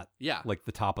was not Yeah. like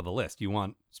the top of the list. You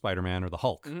want Spider-Man or the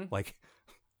Hulk. Mhm. Like,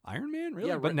 Iron Man? Really?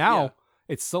 Yeah, But right, now yeah.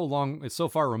 it's so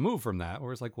far removed from that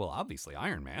where it's like, well, obviously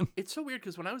Iron Man. It's so weird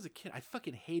because when I was a kid, I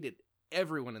fucking hated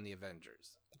everyone in the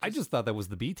Avengers. I just thought that was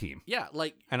the B team. Yeah,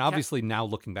 like And obviously now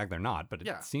looking back, they're not, but it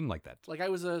Yeah. seemed like that. like I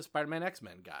was a Spider-Man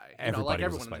X-Men guy. Everybody like was a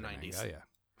everyone in the Spider-Man 90s. guy, yeah.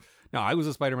 No, I was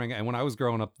a Spider-Man guy, and when I was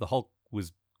growing up, the Hulk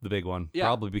was the big one, Yeah.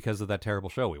 probably because of that terrible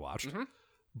show we watched. Mhm.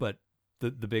 But the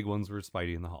big ones were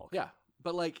Spidey and the Hulk. Yeah,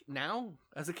 but like now,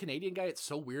 as a Canadian guy, it's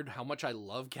so weird how much I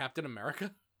love Captain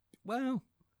America. Well,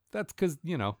 that's because,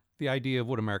 you know, the idea of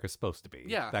what America's supposed to be.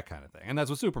 Yeah. That kind of thing. And that's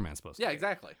what Superman's supposed to Yeah, be.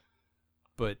 exactly.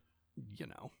 But, you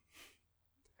know.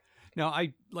 No,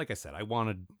 like I said, I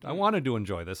wanted to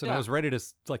enjoy this, and I Yeah. was ready to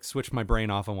like switch my brain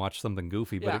off and watch something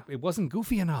goofy, but Yeah. it wasn't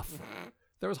goofy enough.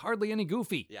 There was hardly any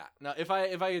goofy. Yeah. Now, if I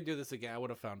could do this again, I would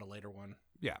have found a later one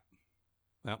Yeah.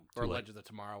 Well, or too late. Legends of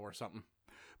Tomorrow or something.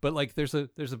 But like there's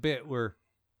a bit where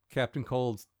Captain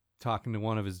Cold's talking to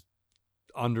one of his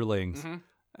underlings, Mhm.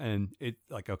 and it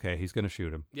like, okay, he's gonna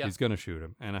shoot him. Yeah. He's gonna shoot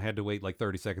him. And I had to wait like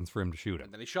 30 seconds for him to shoot And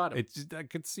him. then he shot him. It's just, I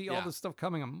could see all Yeah. this stuff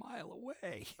coming a mile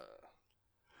away.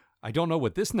 I don't know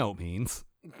what this note means.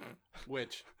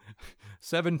 Which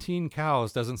 17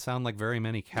 cows doesn't sound like very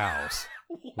many cows.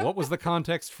 What was the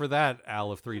context for that,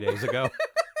 Al, of 3 days ago?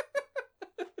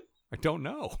 I don't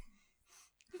know.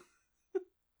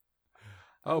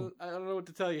 I don't know what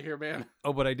to tell you here, man.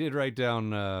 Oh, but I did write down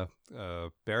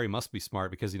Barry must be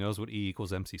smart because he knows what E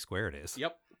equals MC squared is.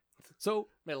 Yep. So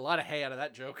Made a lot of hay out of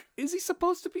that joke. is he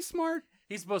supposed to be smart?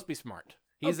 He's supposed to be smart.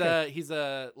 He's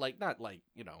a like not like,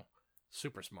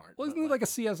 super smart. Well, isn't but he like a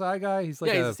CSI guy? He's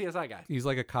like he's a CSI guy. He's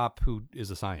like a cop who is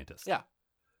a scientist. Yeah.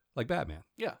 Like Batman.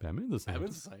 Yeah. Batman's a scientist.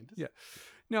 Batman's a scientist. Yeah.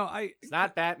 No, It's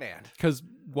not Batman. because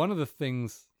one of the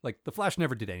things, like, the Flash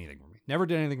never did anything for me. Never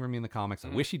did anything for me in the comics.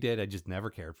 Mhm. I wish he did. I just never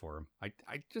cared for him. I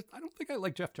don't think I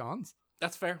like Jeff Johns.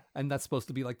 That's fair. And that's supposed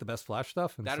to be like the best Flash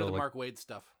stuff. And That so, or the like, Mark Waid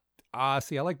stuff.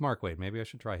 see, I like Mark Waid. Maybe I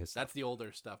should try his stuff. That's the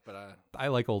older stuff, but I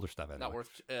like older stuff anyway. not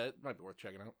worth. Might be worth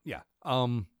checking out. Yeah.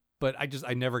 But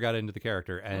I never got into the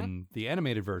character, and the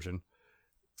animated version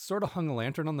sort of hung a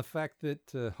lantern on the fact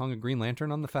that hung a green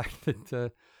lantern on the fact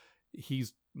that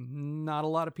he's not a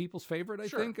lot of people's favorite. I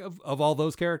Sure. think of all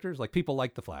those characters, like people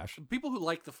like the Flash. People who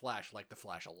like the Flash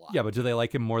a lot. Yeah, but do they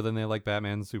like him more than they like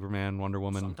Batman, Superman, Wonder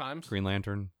Woman, Sometimes. Green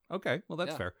Lantern? Okay, well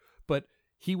that's Yeah. fair. But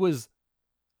he was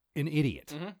an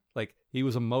idiot. Mhm. Like he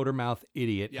was a motor mouth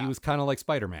idiot. Yeah. He was kind of like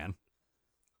Spider-Man,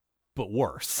 but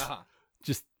worse. Uh-huh.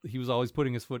 Just he was always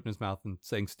putting his foot in his mouth and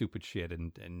saying stupid shit,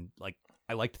 and like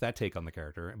I liked that take on the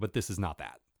character, but this is not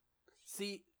that.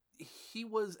 See, he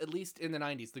was, at least in the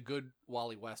 90s, the good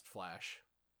Wally West Flash,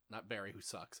 not Barry, who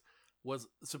sucks, was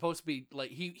supposed to be like,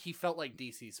 he felt like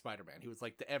DC's Spider-Man. He was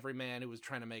like the everyman who was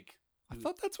trying to make... I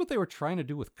thought that's what they were trying to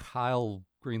do with Kyle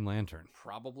Green Lantern.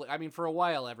 Probably. I mean, for a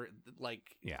while,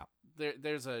 Yeah.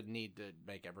 there's a need to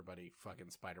make everybody fucking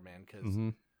Spider-Man, because... Mm-hmm.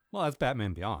 Well, that's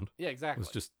Batman Beyond. Yeah, It exactly. was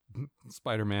just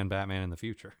Spider-Man, Batman in the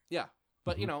future. Yeah.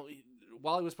 But, Mhm.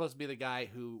 Wally was supposed to be the guy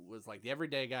who was like the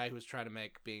everyday guy who was trying to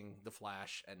make being the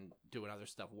Flash and doing other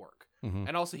stuff work. Mm-hmm.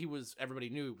 And also everybody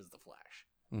knew he was the Flash.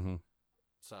 Mm-hmm.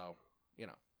 So,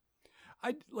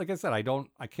 Like I said, I don't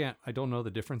know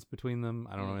the difference between them.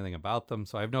 I don't know anything about them,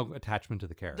 so I have no attachment to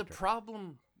the character. the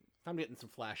problem, I'm getting some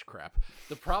Flash crap.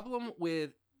 The problem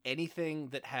with anything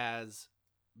that has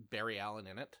Barry Allen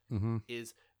in it Mm-hmm.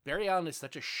 is Barry Allen is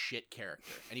such a shit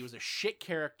character. And he was a shit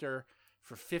character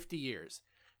for 50 years.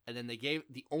 And then the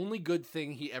only good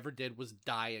thing he ever did was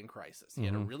die in Crisis. He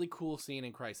had a Mhm. really cool scene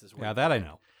in Crisis. Where Yeah, he that I died.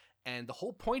 know. And the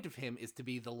whole point of him is to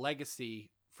be the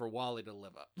legacy for Wally to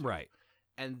live up to. Right.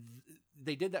 And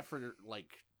they did that for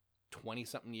like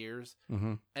 20-something years.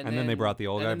 Mm-hmm. And then they brought the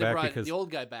old guy back because the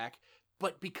old guy back.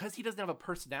 But because he doesn't have a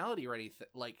personality or anything,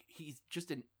 like he's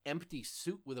just an empty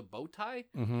suit with a bow tie,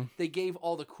 Mm-hmm. they gave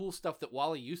all the cool stuff that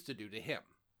Wally used to do to him.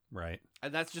 Right.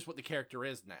 And that's just what the character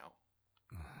is now.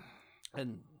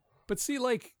 And But see,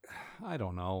 like, I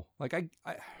don't know. Like,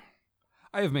 I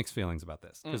have mixed feelings about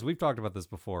this because we've talked about this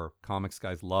before. Comics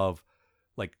guys love,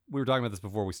 like, we were talking about this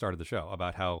before we started the show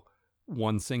about how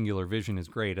one singular vision is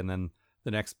great, and then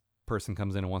the next person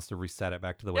comes in and wants to reset it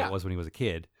back to the way Yeah. it was when he was a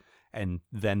kid, and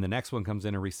then the next one comes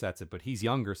in and resets it, but he's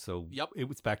younger, so Yep. it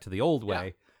was back to the old Yeah.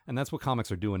 way, and that's what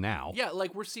comics are doing now. yeah,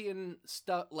 like we're seeing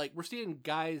stuff, like we're seeing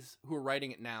guys who are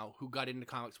writing it now who got into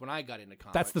comics when I got into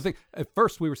comics. That's the thing. At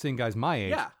first, we were seeing guys my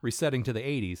age Yeah. resetting to the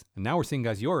 80s, and now we're seeing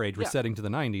guys your age Yeah. resetting to the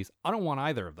 90s. I don't want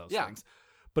either of those Yeah. things.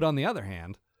 But on the other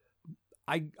hand,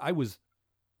 I was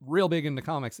real big into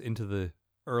comics into the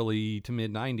early to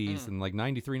mid 90s, and like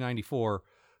 93, 94.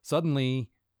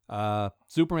 Suddenly,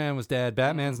 Superman was dead.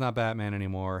 Batman's not Batman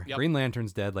anymore. Yep. Green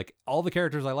Lantern's dead. Like, all the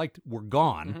characters I liked were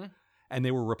gone, Mhm. and they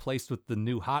were replaced with the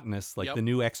new hotness, like Yep. the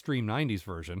new extreme 90s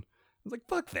version. I was like,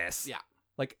 fuck this. Yeah.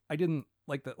 Like, I didn't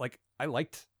like that. Like, I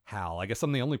liked Hal. I guess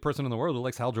I'm the only person in the world who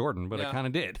likes Hal Jordan, but I Yeah. kind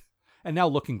of did. And now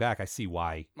looking back, I see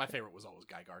why. My favorite was always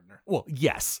Guy Gardner. Well,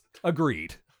 yes,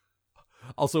 agreed.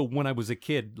 Also, when I was a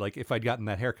kid, like, if I'd gotten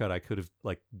that haircut, I could have,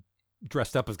 like,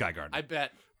 dressed up as Guy Gardner. I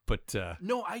bet. But,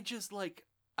 No, I just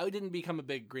I didn't become a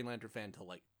big Green Lantern fan until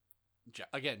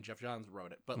Jeff Johns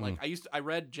wrote it. But I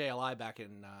read JLI back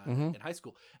in high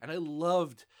school, and I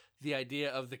loved the idea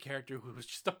of the character who was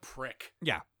just a prick.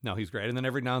 yeah, no, he's great. And then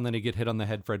every now and then he'd get hit on the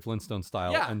head Fred Flintstone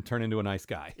style Yeah. and turn into a nice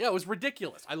guy. Yeah, it was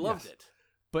ridiculous. I loved Yes. it.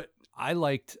 But I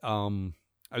liked,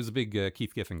 I was a big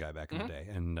Keith Giffen guy back in Mm-hmm. the day,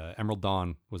 and Emerald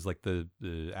Dawn was like the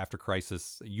After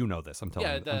Crisis. You know this. I'm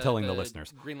telling Yeah, I'm telling the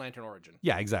listeners. Green Lantern origin.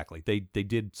 Yeah, exactly. They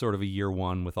did sort of a year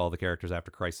one with all the characters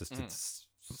after Crisis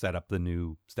to set up the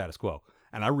new status quo,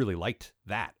 and I really liked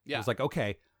that. It Yeah. was like,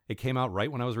 okay, it came out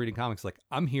right when I was reading comics. Like,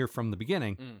 I'm here from the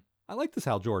beginning. Mm. I like this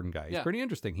Hal Jordan guy. He's Yeah. pretty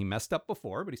interesting. He messed up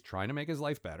before, but he's trying to make his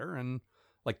life better, and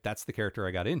like that's the character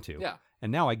I got into. Yeah.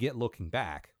 And now I get looking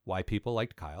back why people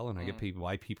liked Kyle, and I Mm-hmm. get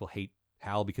why people hate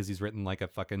Hal because he's written like a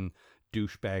fucking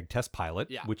douchebag test pilot,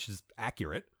 Yeah. which is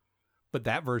accurate. But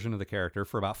that version of the character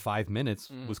for about 5 minutes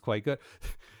Mm. was quite good.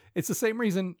 It's the same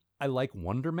reason I like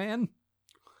Wonder Man.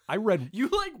 I read... You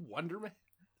like Wonder Man?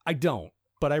 I don't,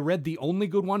 but I read the only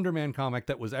good Wonder Man comic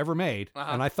that was ever made,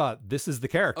 and I thought, this is the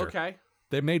character. Okay.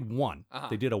 They made one.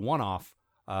 They did a one-off.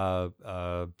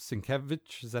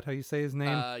 Sienkiewicz, is that how you say his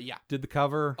name? Yeah. Did the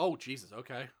cover. Oh, Jesus,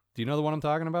 okay. Do you know the one I'm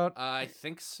talking about? I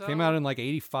think so. Came out in like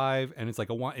 85, and it's like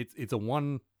it's a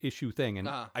one-issue thing, and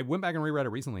I went back and reread it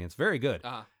recently, and it's very good.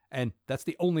 And that's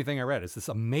the only thing I read. It's this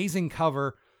amazing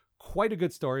cover, quite a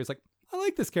good story. It's like, I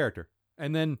like this character.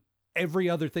 And then every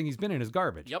other thing he's been in is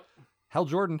garbage. Yep. Hal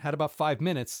Jordan had about 5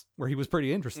 minutes where he was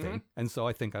pretty interesting, and so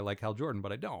I think I like Hal Jordan,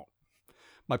 but I don't.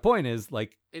 My point is,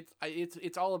 like...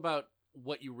 It's all about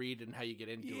what you read and how you get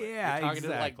into it. Yeah, You're talking exactly.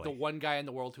 to, like, the one guy in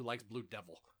the world who likes Blue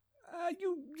Devil.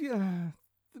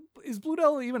 Is Blue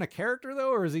Devil even a character,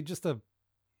 though, or is he just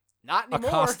Not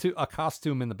anymore. a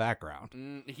costume in the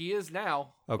background? He is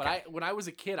now. Okay. But when I was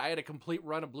a kid, I had a complete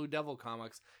run of Blue Devil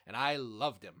comics, and I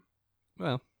loved him.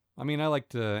 Well, I mean, I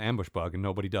liked Ambush Bug, and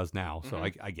nobody does now, so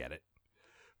I get it.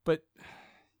 But,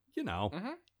 you know,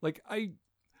 like, I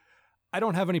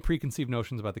don't have any preconceived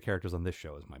notions about the characters on this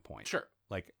show, is my point. Sure.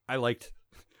 Like, I liked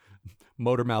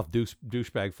Motormouth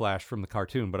douchebag Flash from the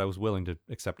cartoon, but I was willing to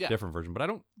accept a different version. But I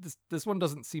don't. This one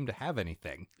doesn't seem to have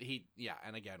anything.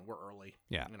 And again, we're early.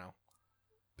 Yeah, you know,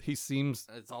 he seems.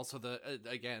 It's also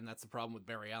again, that's the problem with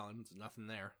Barry Allen. There's nothing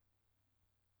there.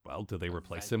 Well, do they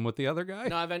replace him with the other guy?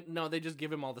 No, they just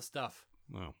give him all the stuff.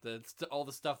 Oh. All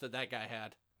the stuff that guy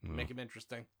had. Make him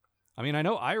interesting. I mean, I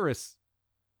know Iris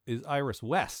is Iris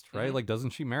West, right? Like,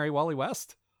 doesn't she marry Wally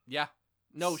West? Yeah.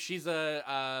 No, she's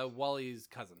Wally's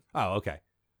cousin. Oh, okay.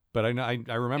 But I know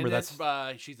I remember that's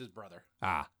she's his brother.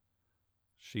 Ah.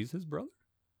 She's his brother?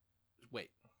 Wait.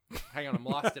 Hang on, I'm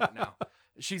lost in it now.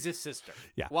 She's his sister.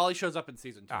 Yeah. Wally shows up in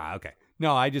season 2. Ah, okay.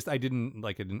 No, I didn't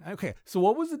like it. Okay. So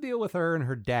what was the deal with her and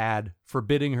her dad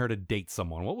forbidding her to date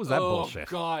someone? What was that bullshit?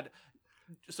 Oh, God.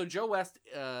 So Joe West,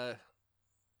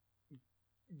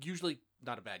 usually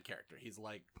not a bad character. He's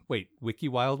like... Wait, Wiki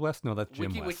Wild West? No, that's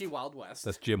Jim West. Wiki Wild West.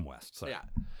 That's Jim West. Sorry. Yeah.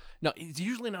 No, he's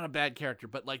usually not a bad character,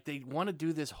 but like they want to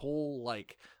do this whole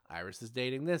like Iris is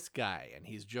dating this guy and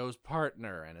he's Joe's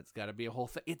partner and it's got to be a whole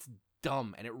thing. It's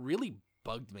dumb and it really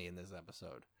bugged me in this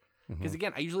episode. Because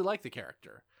again, I usually like the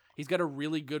character. He's got a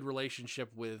really good relationship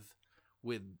with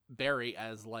Barry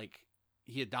as like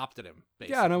he adopted him,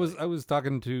 basically. Yeah, and I was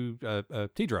talking to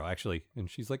Tidro actually, and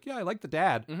she's like, "Yeah, I like the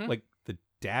dad, like the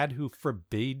dad who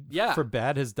forbade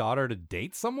his daughter to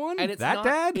date someone." And it's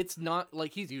dad. It's not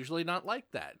like he's usually not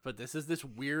like that, but this is this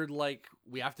weird like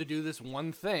we have to do this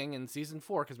one thing in season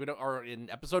 4 because we don't, or in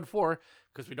episode 4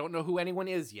 because we don't know who anyone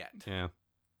is yet. Yeah.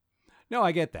 No,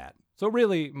 I get that. So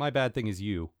really, my bad thing is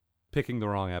you picking the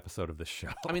wrong episode of this show.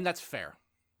 I mean, that's fair.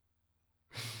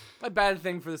 My bad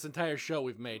thing for this entire show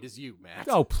we've made is you, Matt.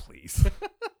 Oh, please.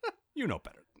 You know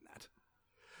better than that.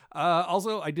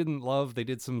 Also, I didn't love, they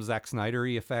did some Zack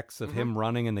Snyder-y effects of him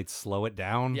running and they'd slow it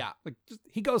down. Yeah. Like,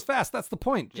 he goes fast. That's the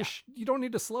point. Just, you don't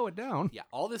need to slow it down. Yeah,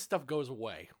 all this stuff goes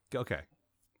away. Okay.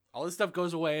 All this stuff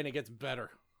goes away and it gets better.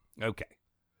 Okay.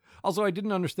 Also, I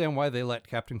didn't understand why they let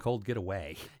Captain Cold get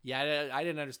away. Yeah, I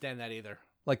didn't understand that either.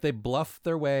 Like, they bluffed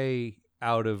their way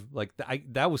out of, like,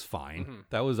 that was fine.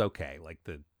 That was okay. Like,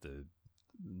 the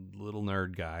little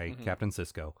nerd guy, Captain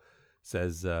Sisko,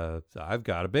 says, I've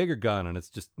got a bigger gun, and it's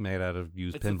just made out of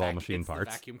used pinball machine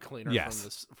parts. It's the vacuum cleaner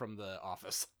from the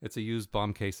office. It's a used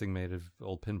bomb casing made of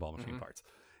old pinball machine parts.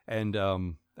 And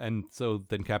so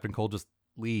then Captain Cold just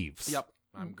leaves. Yep.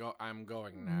 I'm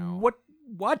going now.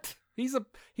 What? He's a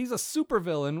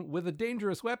supervillain with a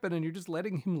dangerous weapon, and you're just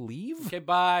letting him leave? Okay,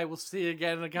 bye. We'll see you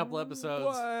again in a couple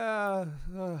episodes.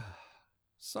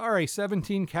 Sorry,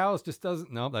 17 cows just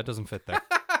doesn't... No, that doesn't fit there.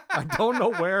 I don't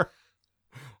know where...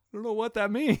 I don't know what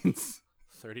that means.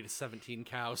 30 to 17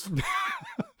 cows.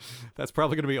 That's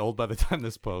probably going to be old by the time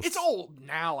this posts. It's old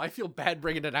now. I feel bad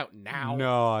bringing it out now.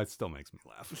 No, it still makes me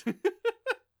laugh.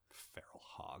 Feral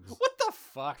hogs. What the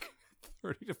fuck?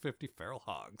 30 to 50 feral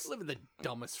hogs. Live in the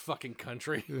dumbest fucking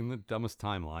country. In the dumbest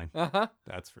timeline. Uh-huh.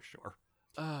 That's for sure.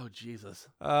 Oh, Jesus.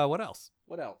 What else?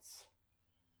 What else?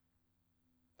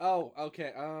 Oh,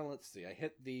 okay. Let's see. I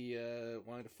hit the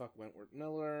why the fuck Wentworth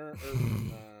Miller.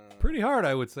 Pretty hard,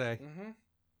 I would say.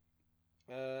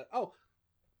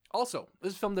 Also,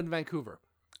 this is filmed in Vancouver.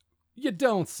 You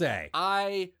don't say.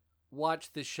 I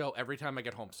watch this show every time I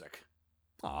get homesick.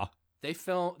 Aw. They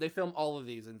film all of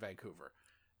these in Vancouver.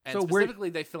 And so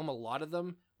specifically, they film a lot of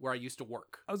them where I used to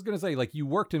work. I was gonna say, like, you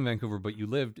worked in Vancouver, but you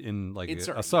lived in like In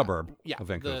Surrey, a suburb Yeah, of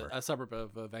Vancouver, a suburb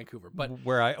of Vancouver. But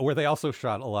where they also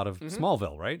shot a lot of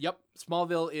Smallville, right? yep,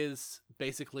 Smallville is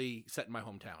basically set in my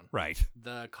hometown. Right.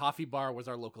 The Coffee Bar was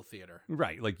our local theater.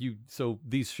 Right. Like so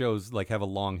these shows like have a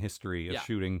long history of Yeah.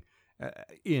 shooting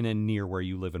in and near where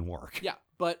you live and work. Yeah,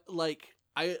 but like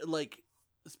I like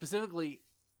specifically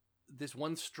this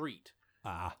one street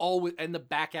Ah. always, and the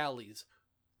back alleys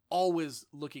always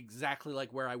look exactly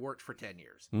like where I worked for 10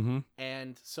 years. Mm-hmm.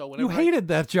 And so You whenever hated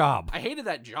that job. I hated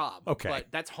that job. Okay. But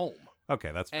that's home.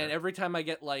 Okay, that's fair. And every time I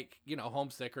get like,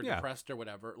 homesick or Yeah. depressed or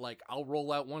whatever, like I'll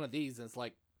roll out one of these and it's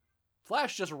like,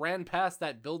 Flash just ran past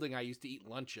that building I used to eat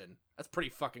lunch in. That's pretty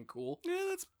fucking cool.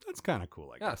 Yeah, that's kind of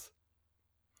cool, I Yeah. guess.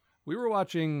 We were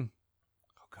watching,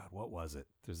 oh God, what was it?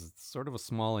 There's sort of a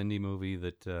small indie movie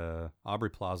that Aubrey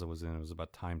Plaza was in. It was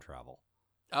about time travel.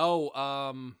 Oh,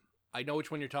 I know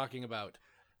which one you're talking about.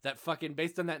 That fucking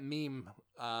based on that meme.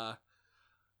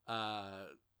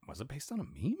 Was it based on a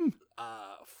meme?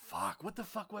 Fuck. What the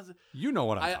fuck was it? You know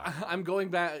what I'm talking about. I'm going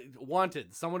back.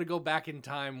 Wanted someone to go back in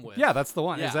time with. Yeah, that's the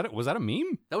one. Yeah. Is that was that a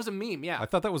meme? That was a meme. Yeah. I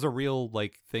thought that was a real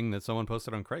like thing that someone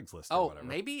posted on Craigslist or Oh, whatever.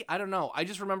 maybe I don't know. I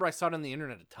just remember I saw it on the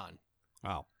internet a ton.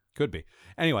 Wow, could be.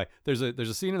 Anyway, there's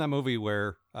a scene in that movie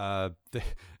where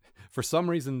for some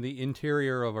reason the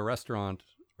interior of a restaurant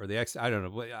or I don't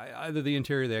know, either the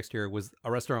interior or the exterior was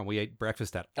a restaurant we ate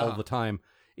breakfast at all the time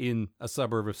in a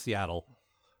suburb of Seattle.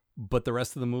 But the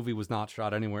rest of the movie was not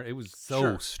shot anywhere. It was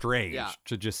so strange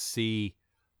to just see,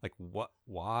 like,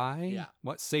 why? Yeah.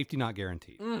 What? Safety not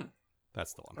guaranteed. Mm.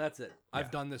 That's the one. That's it. I've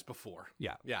Yeah. done this before.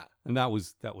 Yeah. Yeah. And that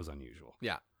was unusual.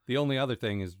 Yeah. The only other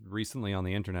thing is recently on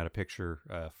the internet, a picture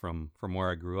from where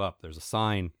I grew up. There's a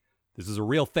sign. This is a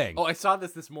real thing. Oh, I saw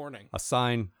this morning. A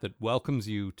sign that welcomes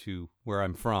you to where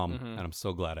I'm from, Mhm. and I'm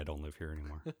so glad I don't live here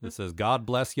anymore. It says, "God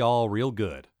bless y'all, real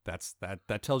good."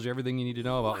 That tells you everything you need to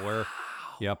know about where.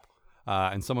 Yep.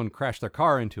 And someone crashed their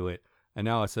car into it, and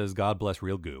now it says, "God bless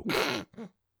real goo."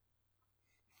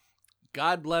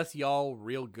 God bless y'all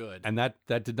real good. And that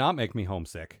did not make me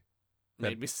homesick.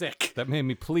 Made me sick. That made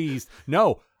me pleased.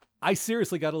 No, I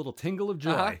seriously got a little tingle of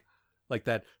joy. Uh-huh. Like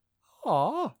that,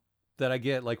 aw, that I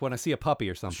get like when I see a puppy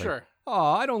or something. Sure.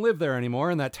 Aw, I don't live there anymore,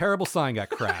 and that terrible sign got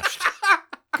crashed.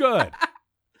 Good.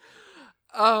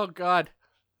 Oh God.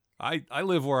 I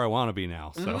live where I want to be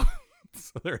now, so Mm-hmm.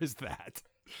 so there is that.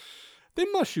 They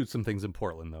must shoot some things in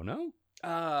Portland, though, no?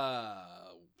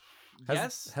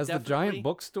 Yes. Has the definitely. giant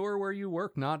bookstore where you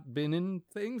work not been in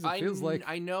things? It feels like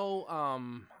I know.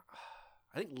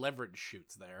 I think Leverage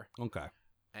shoots there. okay.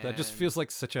 That just And feels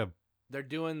like such a They're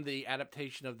doing the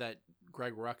adaptation of that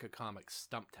Greg Rucka comic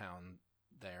Stumptown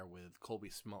there with Colby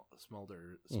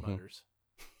Smulders.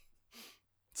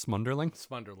 Smunderling.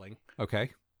 Smunderling.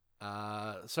 Okay.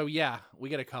 So yeah, we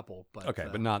get a couple, but Okay,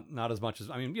 but not as much as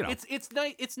I mean, it's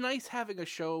nice. It's nice having a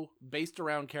show based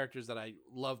around characters that I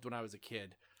loved when I was a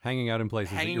kid, hanging out in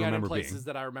places that you hanging out in remember places being.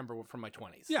 that I remember from my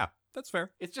 20s. Yeah, that's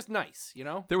fair. It's just nice,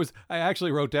 I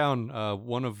actually wrote down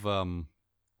one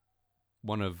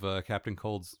of Captain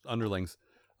Cold's underlings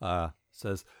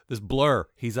says, "This Blur,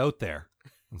 he's out there." I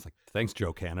was like, "Thanks,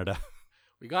 Joe Canada."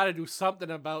 We got to do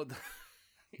something about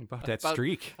About that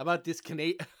streak. about this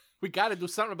Canadian. We got to do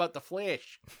something about the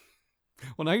Flash.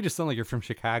 Well, now you just sound like you're from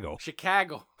Chicago.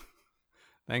 Chicago.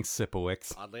 Thanks,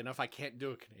 Sipowicz. Oddly enough, I can't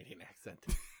do a Canadian accent.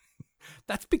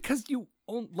 That's because you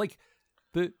own, like,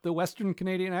 the Western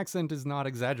Canadian accent is not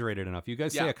exaggerated enough. You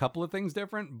guys say Yeah. a couple of things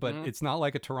different, but it's not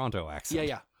like a Toronto accent.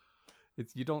 Yeah.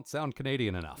 You don't sound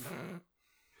Canadian enough.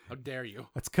 How dare you?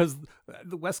 That's because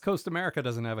the West Coast America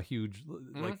doesn't have a huge,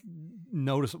 like,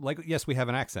 notice. Like, yes, we have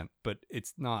an accent, but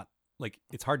it's not, like,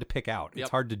 it's hard to pick out. Yep. It's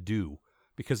hard to do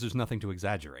because there's nothing to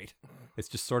exaggerate. It's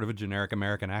just sort of a generic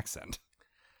American accent.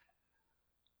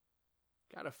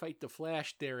 Gotta fight the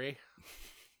Flash theory.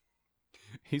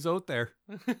 He's out there.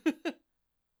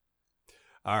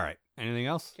 All right. Anything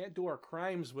else? Can't do our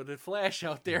crimes with the Flash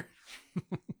out there.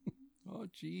 Oh,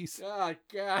 jeez. Oh,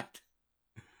 God.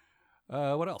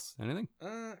 What else? Anything?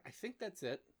 I think that's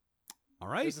it. All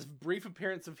right. There's this brief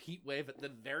appearance of Heatwave at the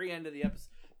very end of the episode.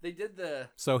 They did the...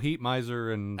 So Heat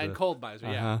Miser and Cold Miser,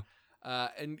 yeah. Uh-huh.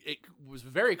 And it was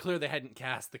very clear they hadn't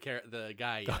cast the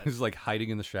guy yet. He's like hiding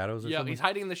in the shadows or Yeah, something? he's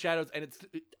hiding in the shadows, and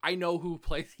I know who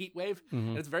plays Heatwave, Mhm.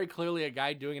 and it's very clearly a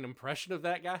guy doing an impression of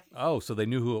that guy. Oh, so they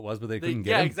knew who it was, but they couldn't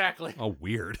get yeah, him? exactly. Oh,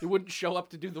 weird. He wouldn't show up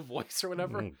to do the voice or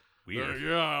whatever. Oh, weird.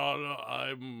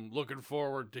 I'm looking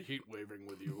forward to Heatwaving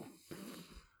with you.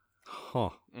 Huh.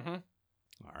 Mm-hmm.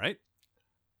 All right.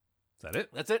 Is that it?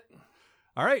 That's it.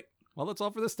 All right. well, that's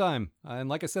all for this time. And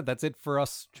like I said, that's it for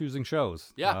us choosing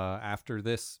shows. Yeah. After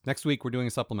this, next week we're doing a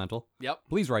supplemental. Yep.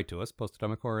 Please write to us,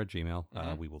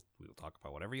 postatomichorror@gmail.com. We will talk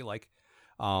about whatever you like.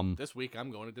 This week I'm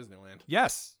going to Disneyland.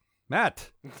 Yes, Matt,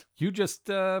 you just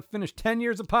finished 10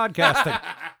 years of podcasting.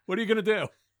 What are you going to do?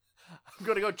 I'm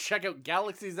going to go check out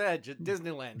Galaxy's Edge at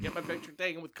Disneyland. Get my picture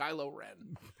taken with Kylo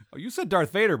Ren. Oh, you said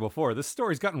Darth Vader before. This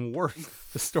story's gotten worse.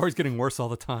 This story's getting worse all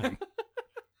the time.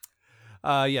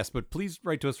 Yes, but please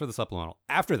write to us for the supplemental.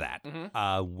 After that,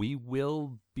 we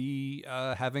will be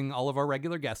having all of our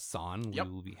regular guests on. Yep.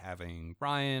 We will be having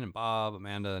Brian and Bob,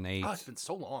 Amanda, and Nate. Oh, it's been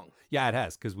so long. Yeah, it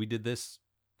has, because we did this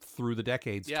through the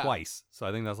decades Yeah. twice. So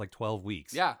I think that was like 12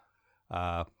 weeks. Yeah.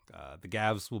 The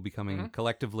Gavs will be coming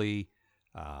collectively.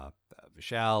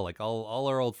 Vishal, like all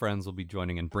our old friends will be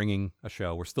joining and bringing a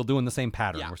show. We're still doing the same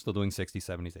pattern. Yeah. We're still doing 60s,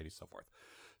 70s, 80s, so forth.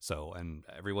 So, and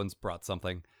everyone's brought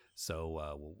something.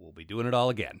 So we'll be doing it all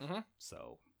again.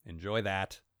 So enjoy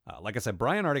that. Like I said,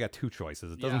 Brian already got 2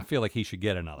 choices. It doesn't feel like he should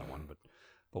get another one,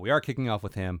 but we are kicking off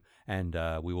with him, and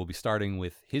we will be starting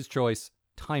with his choice,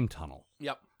 Time Tunnel.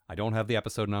 Yep. I don't have the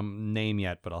episode name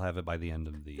yet, but I'll have it by the end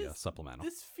of the supplemental.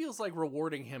 This feels like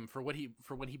rewarding him for when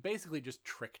he basically just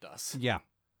tricked us. Yeah,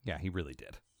 he really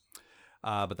did.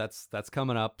 But that's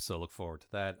coming up, so look forward to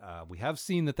that. We have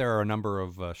seen that there are a number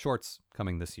of shorts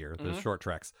coming this year, the short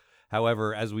treks.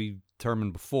 However, as we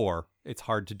determined before, it's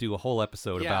hard to do a whole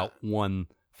episode about one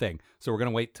thing. So we're going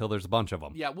to wait till there's a bunch of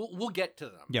them. Yeah, we'll get to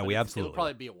them. Yeah, we absolutely It'll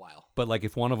probably be a while. But like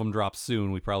if one of them drops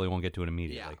soon, we probably won't get to it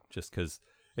immediately. Just because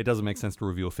it doesn't make sense to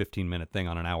review a 15-minute thing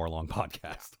on an hour-long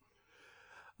podcast.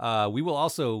 We will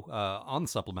also, on the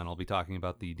supplemental, be talking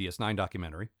about the DS9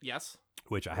 documentary. Yes.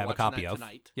 Which I We're have a watching copy that of.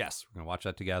 tonight. Yes, we're going to watch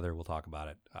that together. We'll talk about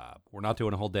it. We're not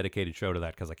doing a whole dedicated show to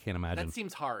that because I can't imagine That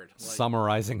seems hard.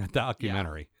 summarizing a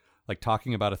documentary. Like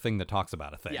talking about a thing that talks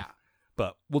about a thing. Yeah.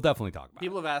 But we'll definitely talk about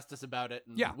People have asked us about it.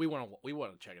 And Yeah. we want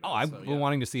to check it out. it. I've been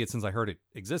wanting to see it since I heard it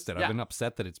existed. Yeah. I've been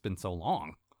upset that it's been so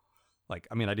long. Like,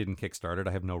 I mean, I didn't kickstart it.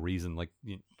 I have no reason. Like,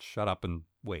 shut up and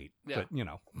wait. Yeah. But,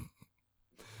 I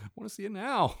want to see it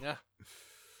now. Yeah.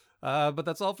 But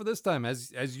that's all for this time.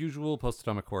 As usual,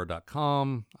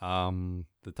 postatomichorror.com.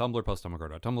 The Tumblr,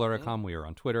 postatomichorror.tumblr.com. We are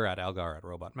on Twitter at Algar, at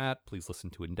RobotMatt. Please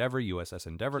listen to Endeavor,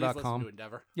 USSEndeavor.com. Please listen to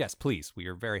Endeavor. Yes, please. We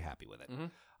are very happy with it.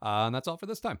 And that's all for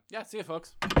this time. Yeah, see you,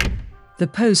 folks. The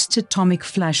Post-Atomic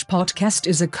Flash podcast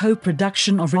is a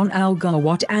co-production of Ron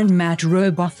Algar-Watt and Matt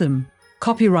Robotham.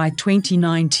 Copyright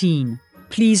 2019.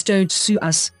 Please don't sue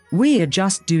us. We're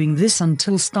just doing this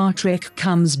until Star Trek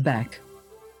comes back.